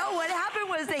over? No, what happened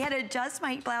was they had to adjust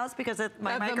my blouse because of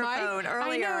my microphone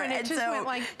earlier. I know, and it just went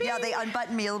like, bing. Yeah, they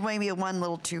unbuttoned me maybe one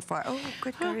little too far. Oh,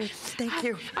 good grief. Thank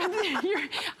you.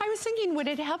 I was thinking, would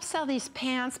it help sell these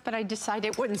pants? But I decided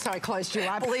it wouldn't, so I closed you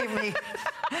up. Believe me.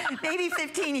 Maybe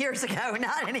 15 years ago,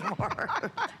 not anymore.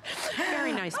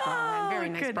 Very nice bra, very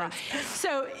nice bra.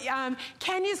 So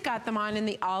Kenya's got them on in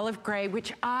the olive gray,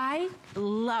 which I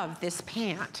love this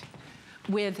pant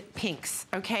with pinks,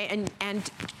 okay?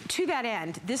 And to that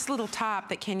end, this little top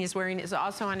that Kenya's wearing is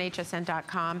also on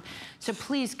hsn.com, so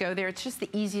please go there. It's just the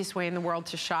easiest way in the world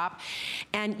to shop.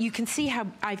 And you can see how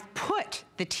I've put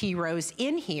the tea rose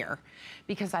in here,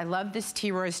 because I love this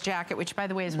tea rose jacket, which by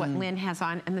the way is what Lynn has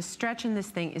on, and the stretch in this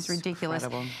thing is ridiculous.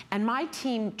 Incredible. And my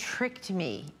team tricked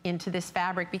me into this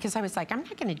fabric, because I was like, I'm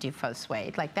not gonna do faux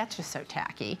suede, like that's just so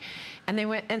tacky. And they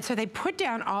went, and so they put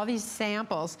down all these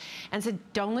samples and said,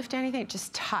 don't lift anything,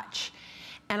 just touch.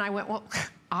 And I went, well,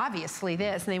 obviously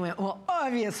this. And they went, well,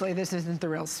 obviously this isn't the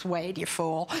real suede, you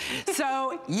fool.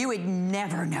 So you would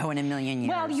never know in a million years.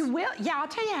 Well, you will. Yeah, I'll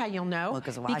tell you how you'll know. Well,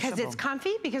 because it's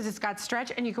comfy, because it's got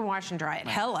stretch, and you can wash and dry it.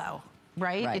 Right. Hello.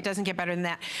 Right? It doesn't get better than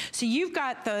that. So you've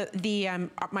got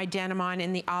my denim on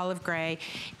in the olive gray.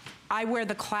 I wear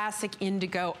the classic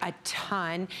indigo a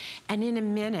ton, and in a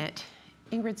minute,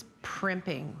 Ingrid's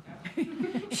primping.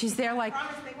 She's there like, I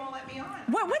promise they won't let me on.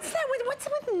 What's that with, what's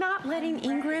with not letting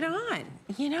Ingrid on?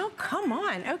 You know, come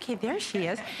on. Okay, there she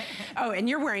is. Oh, and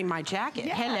you're wearing my jacket.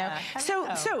 Yeah,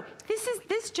 hello. So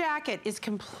this jacket is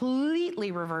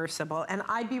completely reversible, and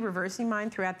I'd be reversing mine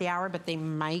throughout the hour, but they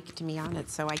mic'd me on it,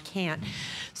 so I can't.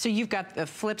 So you've got the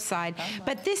flip side.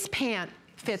 But this pant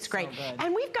fits great. So good.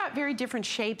 And we've got very different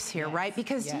shapes here, right?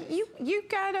 Because you've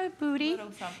got a booty.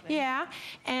 Little something. Yeah.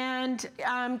 And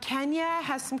Kenya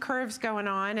has some curves going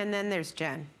on, and then there's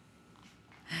Jen.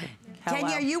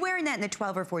 Kenya, are you wearing that in the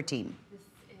 12 or 14?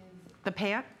 The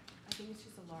pant? I think it's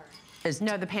just a large.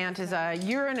 No, the pant is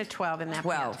you're in a 12 in that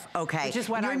 12, pant. okay. Which is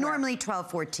what You're I wear. normally 12,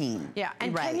 14. Yeah,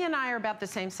 and right. Kenya and I are about the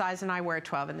same size, and I wear a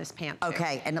 12 in this pant, too.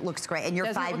 Okay, and it looks great. And you're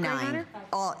Doesn't it look great on 5'9". her?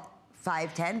 Oh,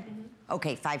 5'10"?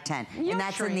 Okay, 5'10". You'll And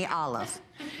that's in the shrink. olive.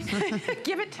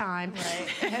 Give it time.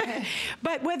 Right.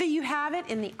 But whether you have it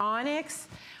in the onyx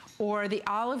or the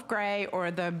olive gray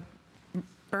or the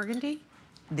burgundy?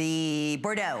 The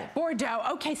Bordeaux. Bordeaux.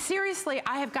 Okay, seriously,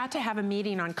 I have got to have a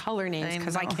meeting on color names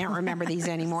because I can't remember these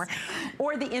anymore.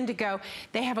 Or the indigo.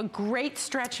 They have a great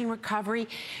stretch and recovery.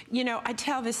 You know, I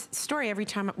tell this story every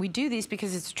time we do these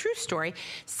because it's a true story.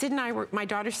 Sid and I were, my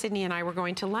daughter Sydney and I were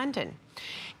going to London.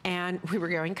 And we were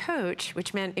going coach,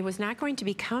 which meant it was not going to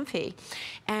be comfy.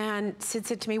 And Sid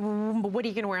said to me, well, what are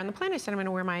you going to wear on the plane? I said, I'm going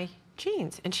to wear my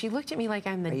jeans. And she looked at me like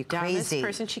I'm the dumbest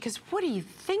person. She goes, what are you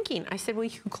thinking? I said, well,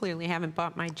 you clearly haven't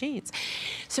bought my jeans.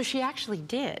 So she actually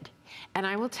did. And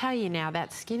I will tell you now,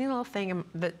 that skinny little thing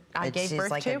that I gave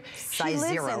birth to, she lives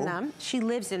in them. She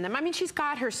lives in them. I mean, she's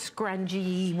got her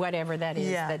scrungy, whatever that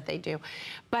is that they do.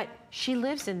 But she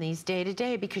lives in these day to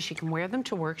day because she can wear them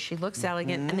to work. She looks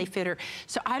elegant and they fit her.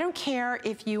 So I don't care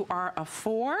if you are a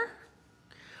 4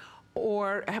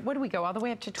 or what do we go all the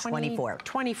way up to 24?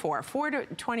 24, 4 to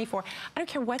 24. I don't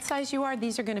care what size you are,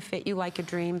 these are gonna fit you like a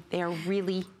dream. They are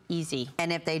really easy.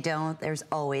 And if they don't, there's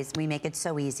always, we make it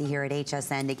so easy here at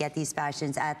HSN to get these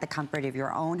fashions at the comfort of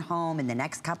your own home in the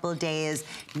next couple of days.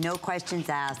 No questions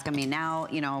asked. I mean, now,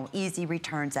 you know, easy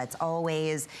returns, that's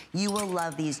always. You will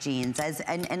love these jeans.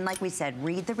 And like we said,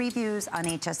 read the reviews on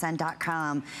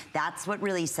hsn.com. That's what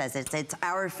really says it. It's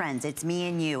our friends, it's me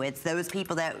and you. It's those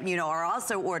people that, you know, are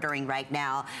also ordering right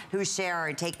now who share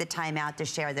and take the time out to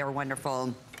share their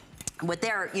wonderful what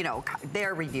their, you know,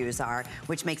 their reviews are,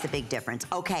 which makes a big difference.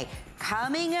 Okay,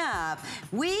 coming up,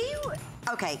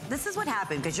 okay, this is what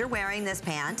happened, because you're wearing this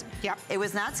pant. Yep. It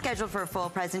was not scheduled for a full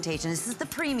presentation. This is the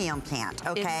premium pant,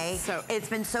 okay? It's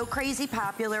been so crazy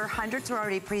popular. Hundreds were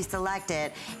already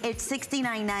pre-selected. It's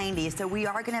 $69.90, so we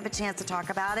are gonna have a chance to talk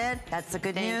about it. That's the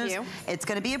good news. Thank you. It's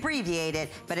gonna be abbreviated,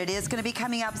 but it is gonna be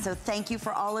coming up, so thank you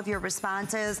for all of your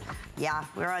responses. Yeah,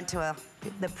 we're on to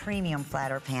the premium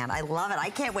flatter pant. I love it. I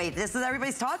can't wait. This is,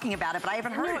 everybody's talking about it, but I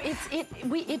haven't heard. No,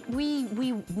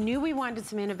 we knew we wanted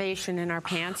some innovation in our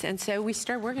pants, and so we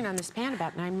started working on this pant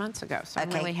about 9 months ago, so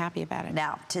I'm really happy about it.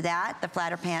 Now, to that, the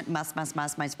flatter pant, must,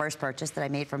 my first purchase that I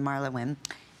made from MarlaWynne.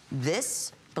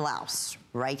 This blouse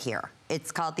right here.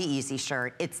 It's called the Easy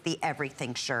shirt. It's the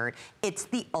everything shirt. It's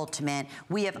the ultimate.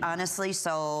 We have honestly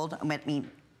sold, I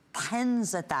mean,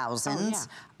 tens of thousands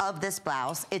of this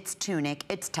blouse. It's tunic,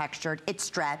 it's textured, it's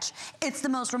stretch. It's the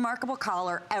most remarkable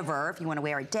collar ever if you want to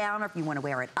wear it down or if you want to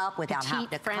wear it up without having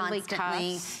to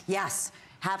constantly,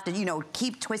 have to, you know,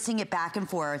 keep twisting it back and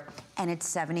forth. And it's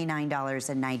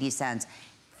 $79.90.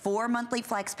 4 monthly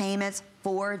flex payments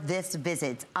for this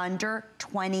visit. It's under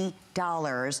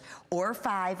 $20 or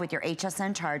 5 with your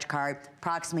HSN charge card,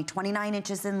 approximately 29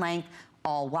 inches in length,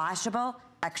 all washable,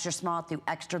 extra small through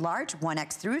extra large,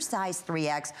 1X through size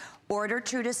 3X. Order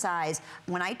true to size.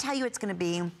 When I tell you it's gonna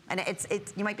be, and it's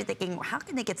you might be thinking, how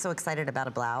can they get so excited about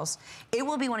a blouse? It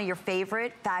will be one of your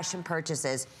favorite fashion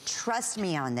purchases. Trust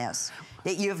me on this,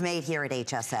 that you've made here at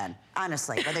HSN.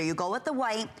 Honestly, whether you go with the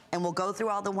white, and we'll go through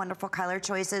all the wonderful color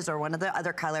choices, or one of the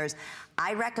other colors,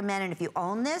 I recommend, and if you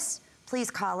own this, please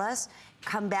call us.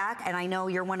 Come back, and I know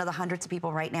you're one of the hundreds of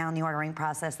people right now in the ordering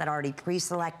process that already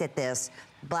pre-selected this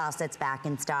blouse that's back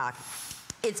in stock.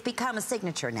 It's become a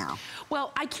signature now.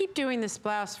 Well, I keep doing this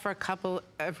blouse for a couple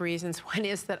of reasons. One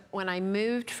is that when I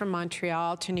moved from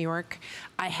Montreal to New York,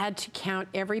 I had to count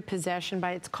every possession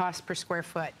by its cost per square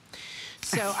foot.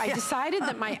 So I decided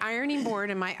that my ironing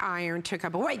board and my iron took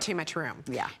up way too much room.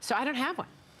 Yeah. So I don't have one.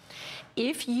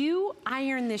 If you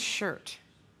iron this shirt,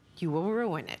 you will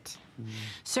ruin it.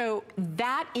 So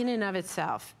that in and of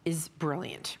itself is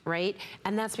brilliant, right?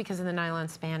 And that's because of the nylon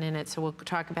span in it, so we'll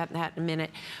talk about that in a minute.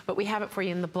 But we have it for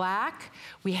you in the black,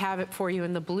 we have it for you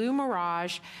in the blue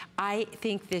mirage. I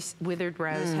think this withered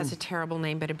rose has a terrible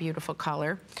name, but a beautiful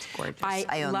color. It's gorgeous.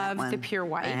 I love the pure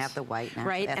white. I have the white now.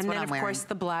 Right, That's and what then I'm of wearing. course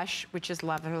the blush, which is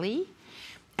lovely.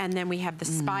 And then we have the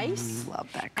spice. Love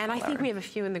that color. And I think we have a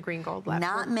few in the green gold left.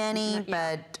 Not many,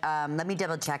 but let me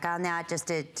double check on that just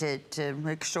to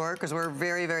make sure, because we're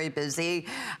very, very busy.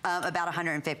 About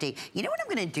 150. You know what I'm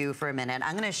gonna do for a minute?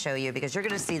 I'm gonna show you, because you're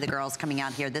gonna see the girls coming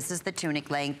out here. This is the tunic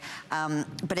length,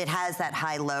 but it has that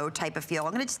high-low type of feel.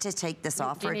 I'm gonna just take this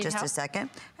off for just a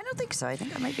second. I don't think so. I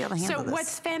think I might be able to handle this. So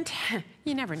what's fantastic,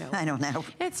 you never know. I don't know.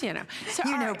 It's, you know. So,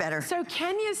 you know better. So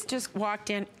Kenya's just walked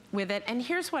in with it, and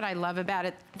here's what I love about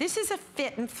it. This is a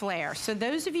fit and flare. So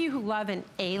those of you who love an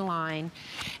A-line,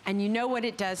 and you know what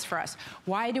it does for us.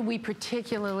 Why do we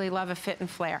particularly love a fit and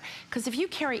flare? Because if you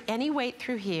carry any weight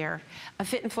through here, a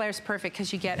fit and flare is perfect,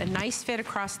 because you get a nice fit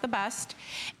across the bust,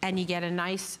 and you get a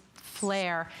nice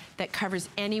flare that covers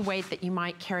any weight that you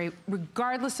might carry,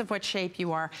 regardless of what shape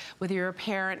you are, whether you're a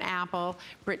pear, an apple.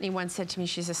 Brittany once said to me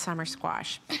she's a summer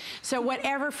squash. So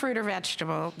whatever fruit or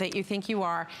vegetable that you think you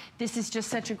are, this is just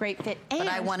such a great fit. And but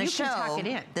I want to show, tuck it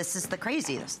in. This is the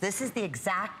craziest. This is the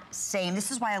exact same. This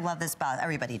is why I love this blouse.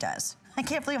 Everybody does. I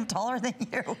can't believe I'm taller than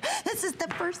you. This is the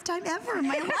first time ever in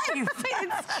my life.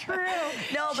 It's true.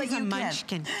 No, but She's you a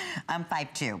munchkin. I'm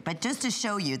 5'2", but just to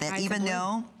show you that even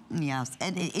though, yes,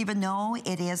 and even though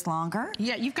it is longer.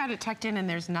 Yeah, you've got it tucked in and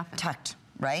there's nothing. Tucked,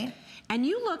 right? And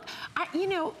you look, you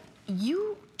know,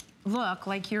 you look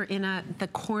like you're in the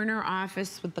corner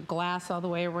office with the glass all the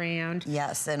way around.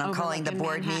 Yes, and I'm calling the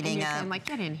board meeting. I'm like,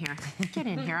 get in here. Get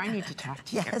in here. I need to talk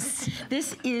to you. Yes.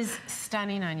 This is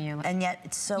stunning on you. And yet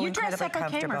it's so incredibly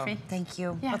comfortable. Okay, Murphy. Thank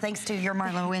you. Yeah. Well, thanks to your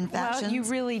MarlaWynne Fashions. Well, you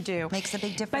really do. Makes a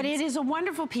big difference. But it is a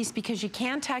wonderful piece because you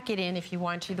can tuck it in if you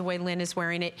want to, the way Lynn is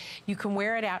wearing it. You can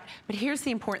wear it out. But here's the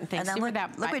important thing. And then see where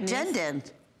that look what Jen did.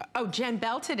 Oh, Jen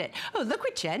belted it. Oh, look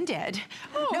what Jen did.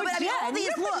 Oh, no, but Jen, I mean,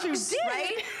 all these looks,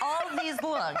 right? All of these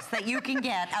looks that you can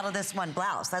get out of this one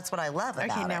blouse. That's what I love about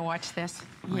it. Okay, now watch this.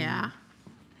 Yeah.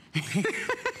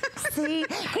 See?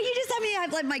 Can you just let me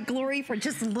have like my glory for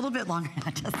just a little bit longer?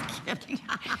 Just kidding.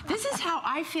 This is how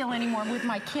I feel anymore with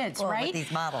my kids, right? With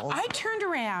these models. I turned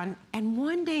around, and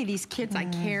one day these kids I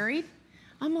carried,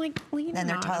 I'm like, Lena, and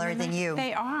they're taller than you.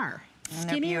 They are.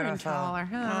 Skinnier and taller.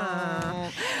 Oh.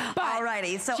 But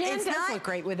alrighty, so Jen it's does not look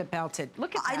great with it belted.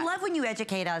 Look at that. I love when you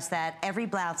educate us that every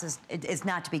blouse is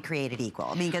not to be created equal.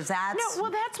 I mean, because that's no, well,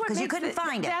 that's what because you couldn't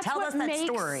find it. Tell us that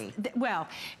story. Well,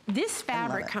 this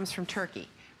fabric comes from Turkey.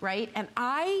 Right? And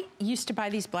I used to buy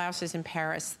these blouses in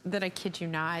Paris that I kid you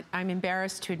not. I'm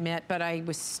embarrassed to admit, but I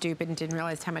was stupid and didn't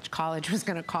realize how much college was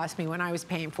going to cost me when I was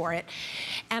paying for it.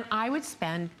 And I would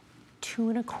spend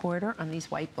 $2 1/4 on these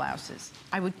white blouses.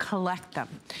 I would collect them.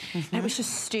 And it was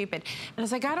just stupid. And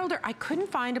as I got older, I couldn't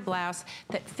find a blouse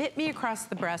that fit me across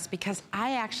the breast because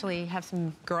I actually have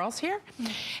some girls here.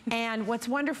 And what's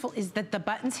wonderful is that the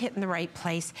buttons hit in the right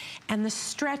place and the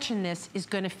stretch in this is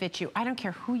gonna fit you. I don't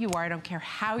care who you are, I don't care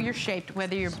how you're shaped,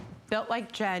 whether you're built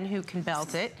like Jen, who can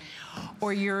belt it,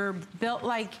 or you're built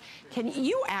like,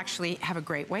 you actually have a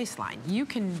great waistline. You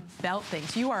can belt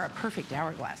things. You are a perfect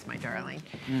hourglass, my darling.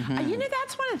 You know,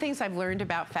 that's one of the things I've learned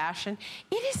about fashion.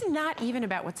 It is not even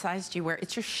about what size do you wear,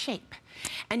 it's your shape.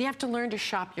 And you have to learn to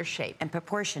shop your shape. And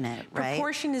proportion it, right?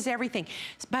 Proportion is everything.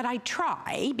 But I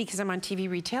try, because I'm on TV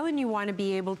retail and you want to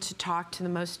be able to talk to the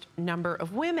most number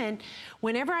of women,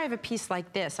 whenever I have a piece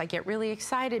like this, I get really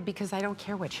excited because I don't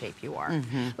care what shape you are.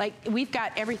 Like, we've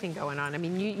got everything going on. I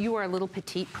mean, you are a little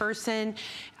petite person.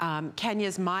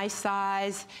 Kenya's my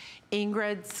size.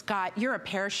 Ingrid's got, you're a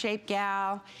pear-shaped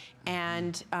gal.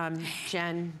 And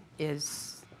Jen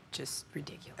is just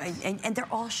ridiculous. And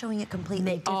they're all showing it completely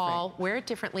different. They all wear it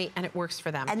differently, and it works for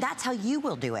them. And that's how you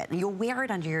will do it. And you'll wear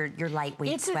it under your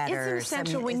lightweight sweaters. It's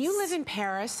essential. I mean, when you live in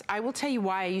Paris, I will tell you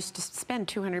why I used to spend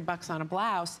 $200 on a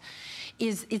blouse,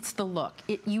 is it's the look.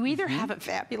 You either have a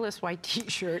fabulous white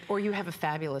t-shirt or you have a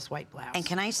fabulous white blouse. And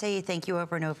can I say thank you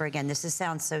over and over again? This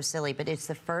sounds so silly, but it's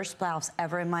the first blouse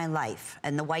ever in my life,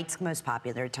 and the white's most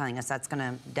popular. They're telling us that's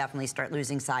gonna definitely start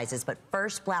losing sizes, but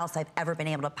first blouse I've ever been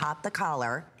able to pop the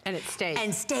collar. And it stays.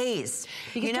 And stays.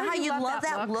 Because you know how you love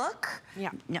that look? Yeah.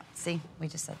 No, see, we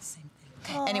just said the same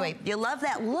thing. Anyway, you love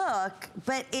that look,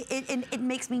 but it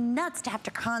makes me nuts to have to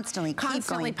constantly keep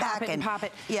going back and pop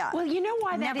it. Yeah. Well, you know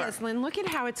why that is, Lynn? Look at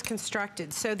how it's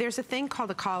constructed. So there's a thing called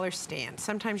a collar stand.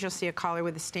 Sometimes you'll see a collar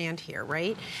with a stand here,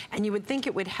 right? And you would think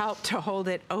it would help to hold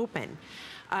it open,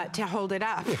 to hold it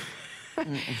up.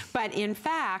 But in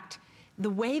fact, the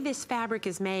way this fabric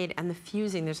is made and the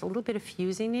fusing, there's a little bit of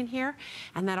fusing in here,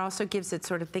 and that also gives it,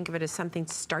 sort of think of it as something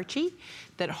starchy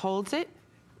that holds it,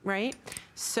 right?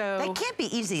 So that can't be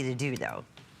easy to do, though.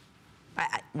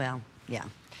 Well, yeah,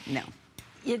 no.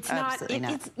 It's not. Absolutely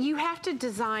not. You have to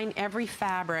design every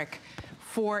fabric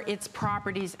for its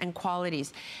properties and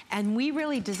qualities. And we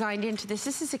really designed into this.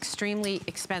 This is extremely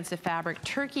expensive fabric.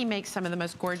 Turkey makes some of the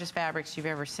most gorgeous fabrics you've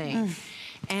ever seen.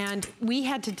 And we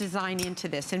had to design into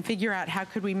this and figure out how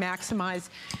could we maximize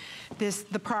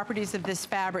the properties of this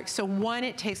fabric. So one,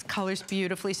 it takes colors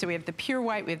beautifully. So we have the pure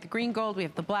white, we have the green gold, we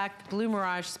have the black, the blue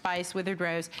mirage, spice, withered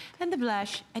rose, and the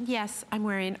blush. And yes, I'm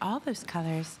wearing all those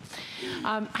colors.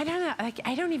 I don't know, like,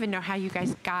 I don't even know how you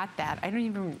guys got that. I don't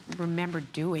even remember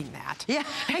doing that. Yeah.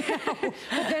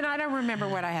 But then I don't remember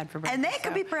what I had for breakfast. And they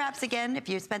could be perhaps, again, if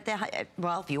you spent the,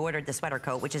 well, if you ordered the sweater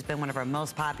coat, which has been one of our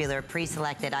most popular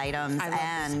pre-selected items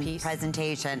and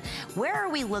presentation. Where are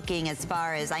we looking as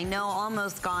far as, I know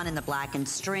almost gone in the black and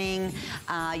string.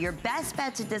 Your best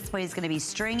bets at this point is going to be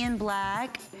string in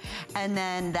black, and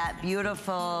then that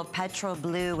beautiful petrol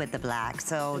blue with the black.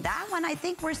 So that one, I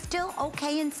think we're still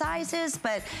okay in sizes,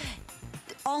 but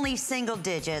only single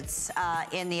digits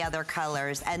in the other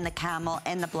colors, and the camel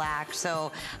and the black.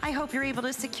 So I hope you're able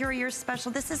to secure your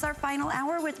special. This is our final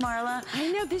hour with Marla.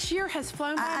 I know, this year has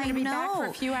flown by. I'm gonna be back for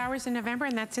a few hours in November,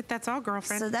 and that's it. That's all,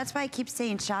 girlfriend. So that's why I keep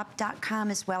saying shop.com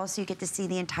as well, so you get to see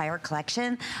the entire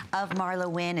collection of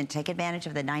MarlaWynne and take advantage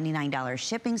of the $99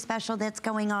 shipping special that's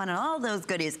going on and all those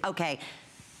goodies. Okay,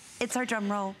 it's our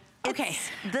drum roll. Okay.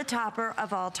 It's the topper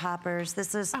of all toppers.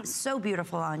 This is so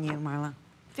beautiful on you, Marla.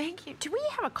 Thank you. Do we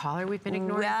have a caller we've been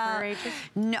ignoring for ages?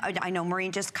 No, I know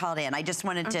Maureen just called in. I just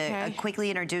wanted to quickly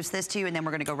introduce this to you, and then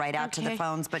we're going to go right out to the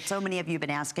phones. But so many of you have been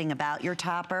asking about your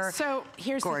topper. So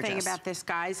here's the thing about this,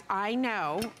 guys. I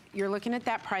know you're looking at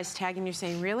that price tag and you're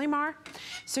saying, really, Mar?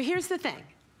 So here's the thing.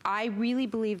 I really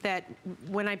believe that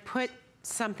when I put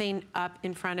something up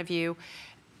in front of you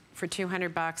for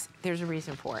 200 bucks, there's a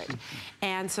reason for it.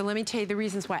 And so let me tell you the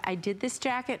reasons why I did this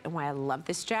jacket and why I love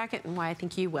this jacket and why I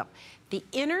think you will. The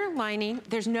inner lining,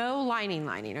 there's no lining,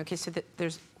 okay? So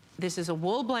this is a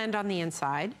wool blend on the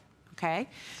inside, okay?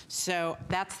 So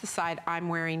that's the side I'm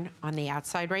wearing on the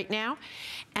outside right now.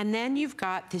 And then you've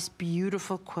got this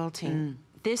beautiful quilting.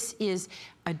 This is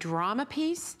a drama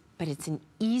piece, but it's an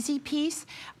easy piece.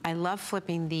 I love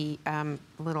flipping the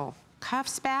little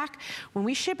cuffs back. When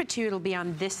we ship it to you, it'll be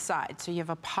on this side. So you have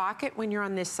a pocket when you're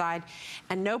on this side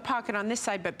and no pocket on this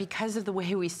side, but because of the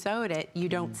way we sewed it, you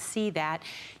don't see that.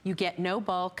 You get no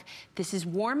bulk. This is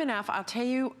warm enough. I'll tell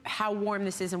you how warm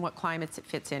this is and what climates it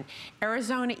fits in.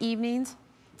 Arizona evenings,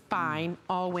 fine,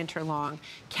 all winter long.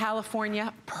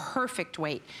 California, perfect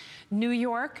weight. New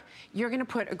York, you're gonna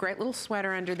put a great little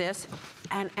sweater under this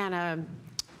and a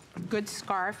good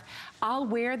scarf. I'll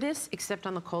wear this except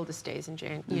on the coldest days in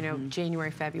January,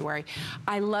 February.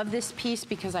 I love this piece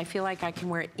because I feel like I can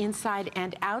wear it inside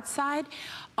and outside.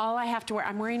 All I have to wear,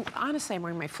 honestly, I'm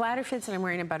wearing my flatter fits and I'm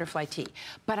wearing a butterfly tee.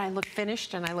 But I look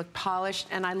finished and I look polished,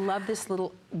 and I love this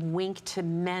little wink to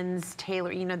men's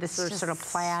tailor, you know, this sort of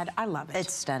plaid. I love it.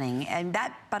 It's stunning. And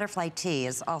that butterfly tee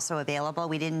is also available.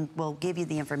 We'll give you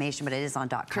the information, but it is on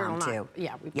 .com too.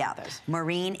 Yeah, we've got those.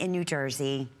 Maureen in New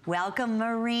Jersey. Welcome,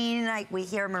 Maureen. We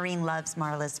hear Maureen loves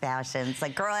Marla's Fashions.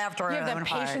 Like, girl after her own heart. You have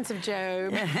the patience of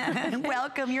Job.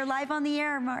 Welcome. You're live on the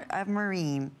air,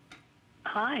 Maureen.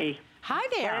 Hi. Hi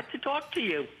there. Glad to talk to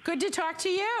you. Good to talk to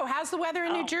you. How's the weather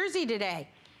in New Jersey today?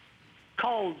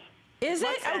 Cold. Is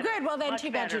it? Better. Oh, good. Well, then Much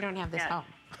too bad better. you don't have this home.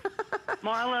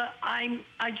 Marla,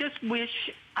 I just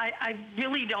wish, I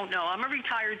really don't know. I'm a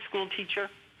retired school teacher.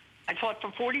 I taught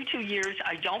for 42 years.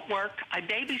 I don't work. I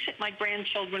babysit my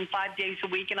grandchildren 5 days a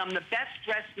week, and I'm the best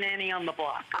dressed nanny on the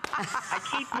block. I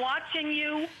keep watching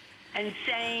you and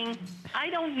saying, I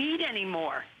don't need any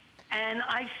more. And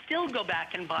I still go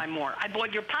back and buy more. I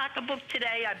bought your pocketbook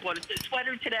today. I bought a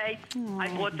sweater today. I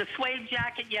bought the suede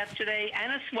jacket yesterday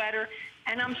and a sweater,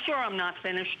 and I'm sure I'm not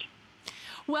finished.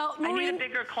 Well, Maureen, I need a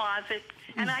bigger closet,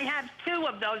 and I have 2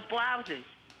 of those blouses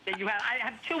that you have. I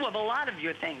have 2 of a lot of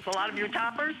your things, a lot of your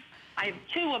toppers. I have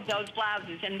 2 of those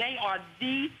blouses, and they are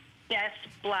the best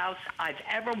blouse I've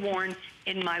ever worn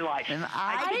in my life. And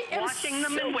I keep washing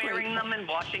them and wearing them and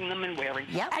washing them and wearing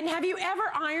them. Yep. And have you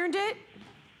ever ironed it?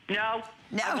 No.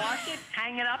 I wash it,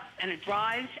 hang it up, and it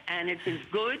dries, and it's as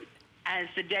good as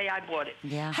the day I bought it.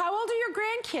 Yeah. How old are your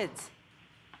grandkids?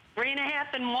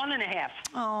 3.5 and 1.5.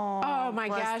 Oh my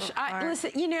gosh.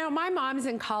 Listen, you know, my mom's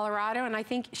in Colorado, and I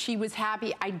think she was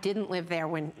happy I didn't live there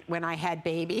when I had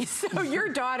babies. So your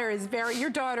daughter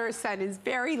or son is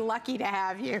very lucky to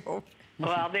have you.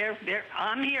 Well,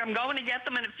 I'm here. I'm going to get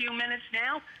them in a few minutes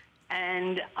now,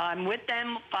 and I'm with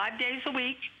them 5 days a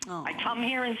week. I come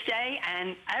here and stay,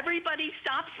 and everybody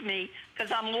stops me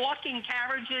because I'm walking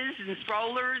carriages and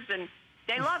strollers, and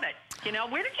they love it. You know,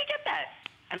 where did you get that?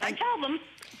 And I tell them,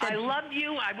 I love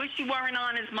you. I wish you weren't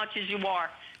on as much as you are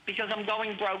because I'm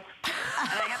going broke.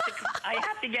 I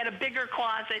have to get a bigger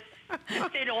closet to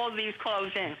fit all these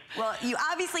clothes in. Well, you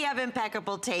obviously have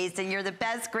impeccable taste, and you're the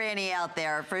best granny out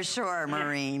there, for sure,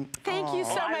 Maureen. Thank you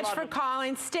so much for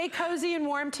calling. Stay cozy and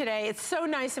warm today. It's so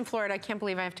nice in Florida. I can't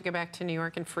believe I have to go back to New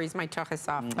York and freeze my tuchus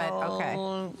off, but okay.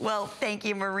 Well, thank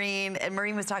you, Maureen. And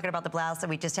Maureen was talking about the blouse that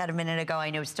we just had a minute ago. I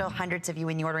know still hundreds of you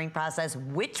in the ordering process,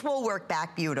 which will work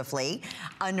back beautifully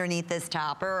underneath this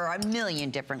topper, or a million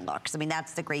different looks. I mean,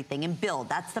 that's the great thing. And build,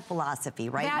 that's the philosophy,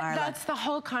 right, Marla? That's the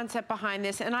whole concept behind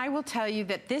this. And I will tell you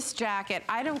that this jacket,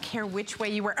 I don't care which way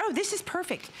you wear. Oh, this is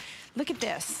perfect. Look at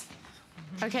this.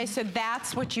 Okay, so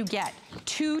that's what you get.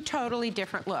 Two totally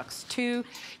different looks. You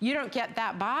don't get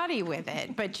that body with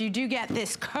it, but you do get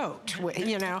this coat,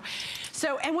 you know.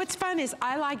 So, and what's fun is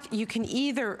you can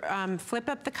either flip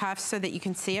up the cuffs so that you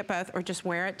can see it both, or just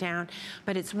wear it down.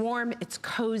 But it's warm, it's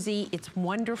cozy, it's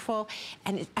wonderful,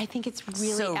 and I think it's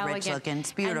really so elegant. Rich looking,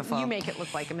 it's beautiful. And you make it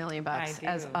look like $1 million,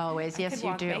 as always. Yes,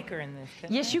 you do. I could walk Baker in this.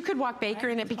 Yes, you could walk Baker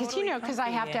in it, because you know, because I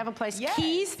have to have a place. Yes.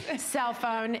 Keys, cell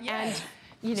phone, and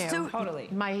you know, totally.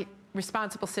 My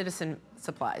responsible citizen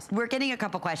supplies. We're getting a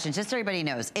couple questions, just so everybody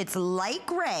knows. It's light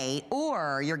gray,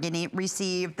 or you're going to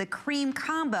receive the cream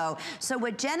combo. So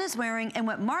what Jen is wearing and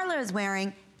what Marla is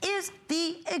wearing is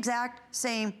the exact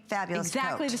same fabulous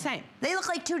Exactly coat. the same. They look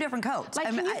like two different coats. Like,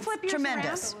 can you flip yours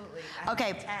tremendous. around?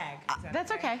 Okay.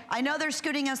 That's okay. I know they're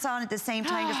scooting us on at the same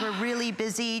time because we're really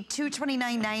busy.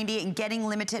 $229.90 and getting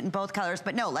limited in both colors.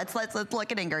 But no, let's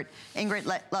look at Ingrid. Ingrid,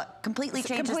 look, completely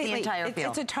changes the entire feel.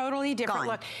 It's a totally different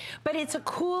look. But it's a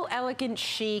cool, elegant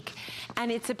chic,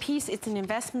 and it's a piece, it's an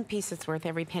investment piece that's worth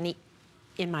every penny,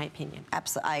 in my opinion.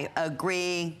 Absolutely, I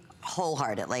agree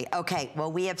wholeheartedly. Okay,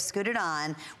 well, we have scooted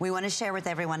on. We want to share with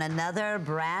everyone another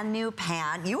brand new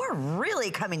pant. You are really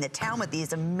coming to town with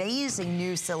these amazing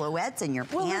new silhouettes in your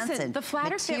pants and the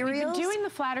flatter materials. fit, we've been doing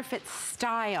the flatter fit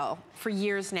style for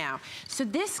years now. So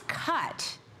this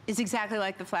cut is exactly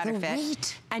like the flatter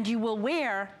fit. And you will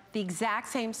wear the exact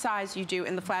same size you do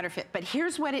in the flatter fit. But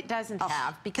here's what it doesn't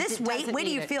have, because this it weight, doesn't where do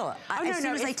need you it. feel it? As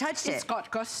soon as I touched it. It's got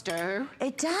gusto.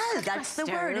 It does. That's the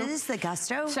word. It is the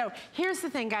gusto. So here's the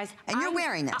thing, guys. And you're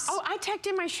wearing this. I tucked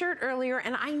in my shirt earlier,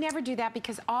 and I never do that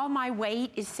because all my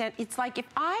weight is sent. It's like if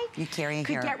I could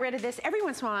get rid of this, every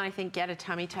once in a while I think get a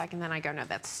tummy tuck, and then I go, no,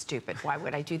 that's stupid. Why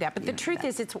would I do that? But the truth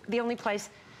is, it's the only place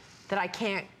that I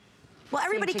can't. Well,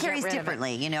 everybody carries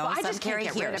differently, you know. Well, some carry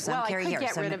here, some carry here. I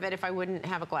could get rid of it if I wouldn't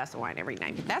have a glass of wine every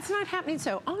night, but that's not happening,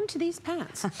 so on to these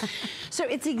pants. So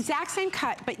it's the exact same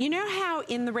cut, but you know how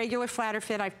in the regular flatter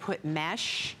fit I've put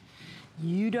mesh?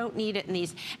 You don't need it in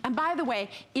these. And by the way,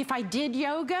 if I did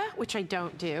yoga, which I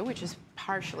don't do, which is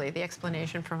partially the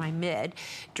explanation for my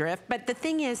mid-drift, but the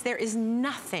thing is, there is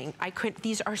nothing I could,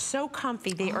 these are so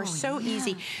comfy, they are so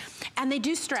easy, and they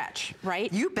do stretch,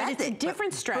 right? You bet. But it's a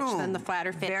different stretch than the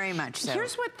flatter fit. Very much so.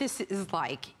 Here's what this is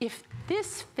like. If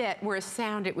this fit were a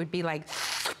sound, it would be like,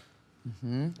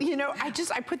 you know, I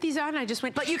put these on and I just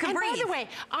went. But you can breathe. And by the way,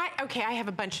 I have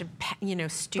a bunch of, you know,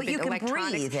 stupid electronics. But you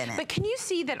can breathe in it. But can you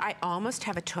see that I almost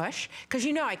have a tush? Because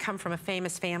you know I come from a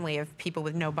famous family of people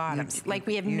with no bottoms. Like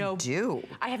we have no. You do.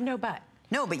 I have no butt.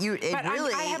 No, but you, it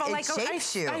really, it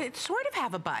shapes you. I sort of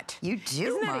have a butt. You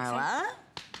do, Marla.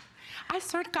 I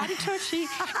sort of got a tushy.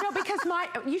 No, because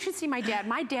you should see my dad.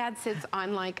 My dad sits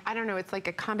on like, I don't know, it's like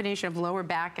a combination of lower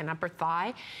back and upper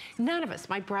thigh. None of us,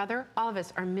 my brother, all of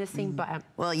us are missing butt.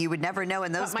 Well, you would never know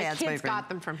in those pants, my kids got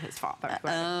them from his father.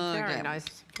 Very nice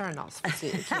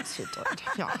physique. Yes, he did.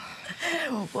 Yeah.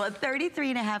 Well,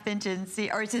 33.5 inches,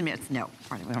 or excuse me, no,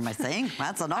 what am I saying?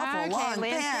 That's an awful long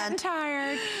pant. I'm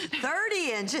tired.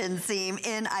 30-inch inseam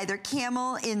in either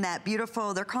camel, in that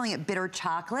beautiful, they're calling it bitter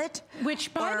chocolate.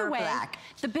 Which, by the way, black.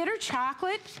 The bitter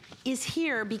chocolate is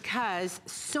here because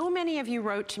so many of you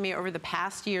wrote to me over the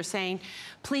past year saying,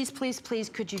 please, please, please,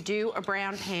 could you do a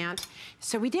brown pant?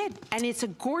 So we did, and it's a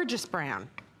gorgeous brown.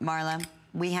 Marla,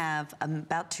 we have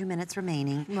about 2 minutes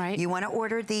remaining. Right. You want to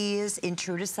order these in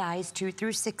true to size 2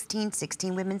 through 16,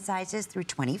 16 women's sizes through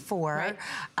 24. Right.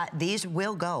 These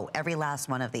will go, every last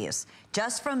one of these.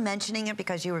 Just from mentioning it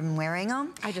because you've been wearing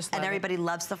them. I just love And everybody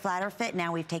loves the flatter fit.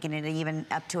 Now we've taken it even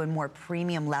up to a more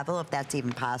premium level, if that's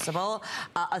even possible.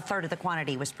 A third of the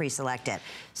quantity was pre-selected.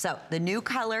 So the new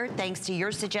color, thanks to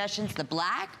your suggestions, the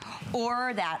black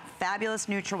or that fabulous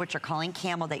neutral, which you're calling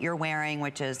camel, that you're wearing,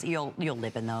 which is, you'll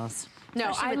live in those.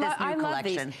 No, I love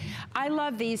these. I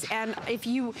love these, and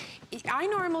I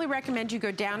normally recommend you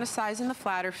go down a size in the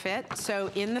flatter fit.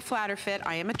 So in the flatter fit,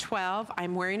 I am a 12.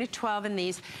 I'm wearing a 12 in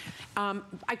these.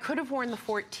 I could have worn the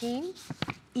 14,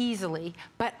 easily,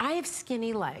 but I have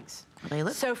skinny legs. They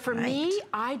look so for great. me,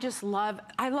 I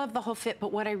love the whole fit,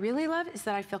 but what I really love is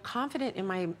that I feel confident in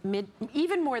my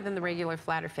even more than the regular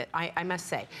flatter fit, I must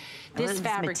say. This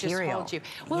fabric just holds you.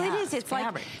 Well, yeah, it is. It's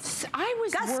fabric. Like, I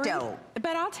was Gusto. worried,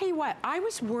 but I'll tell you what, I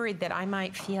was worried that I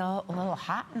might feel a little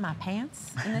hot in my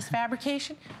pants in this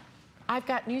fabrication. I've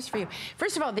got news for you.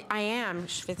 First of all, I am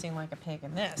schwitzing like a pig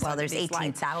in this. Well, there's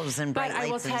 18,000 bright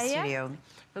lights in the studio.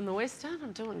 From the waist down,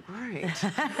 I'm doing great.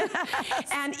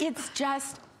 And it's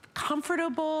just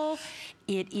comfortable.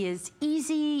 It is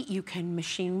easy. You can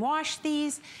machine wash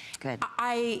these. Good.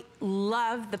 I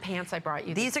love the pants I brought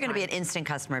you. These are going to be an instant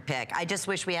customer pick. I just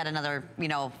wish we had another,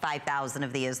 5,000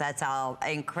 of these. That's how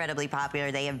incredibly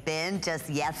popular they have been just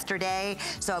yesterday.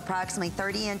 So approximately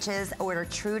 30 inches, order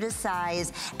true to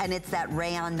size, and it's that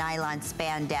rayon nylon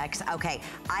spandex. Okay,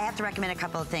 I have to recommend a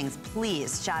couple of things.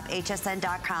 Please shop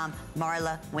hsn.com,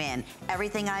 MarlaWynne.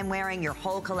 Everything I'm wearing, your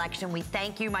whole collection, we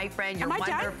thank you, my friend. You're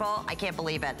wonderful. I can't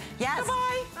believe it. Yes.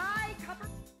 Goodbye. Bye.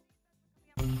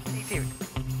 Stay tuned.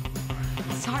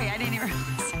 Sorry, I didn't even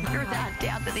hear that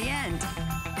down to the end.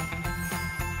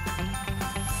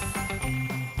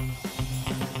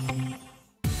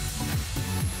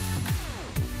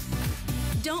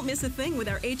 Don't miss a thing with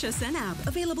our HSN app,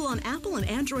 available on Apple and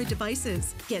Android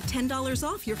devices. Get $10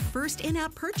 off your first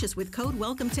in-app purchase with code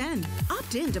WELCOME10.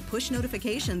 Opt in to push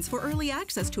notifications for early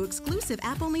access to exclusive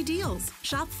app-only deals.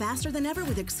 Shop faster than ever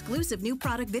with exclusive new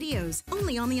product videos,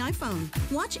 only on the iPhone.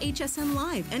 Watch HSN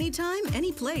Live anytime,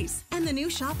 any place. And the new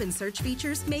shop and search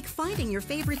features make finding your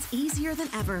favorites easier than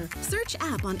ever. Search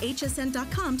app on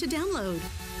hsn.com to download.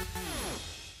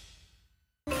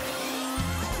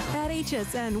 At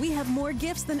HSN, we have more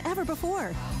gifts than ever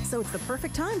before, so it's the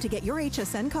perfect time to get your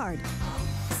HSN card.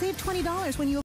 Save $20 when you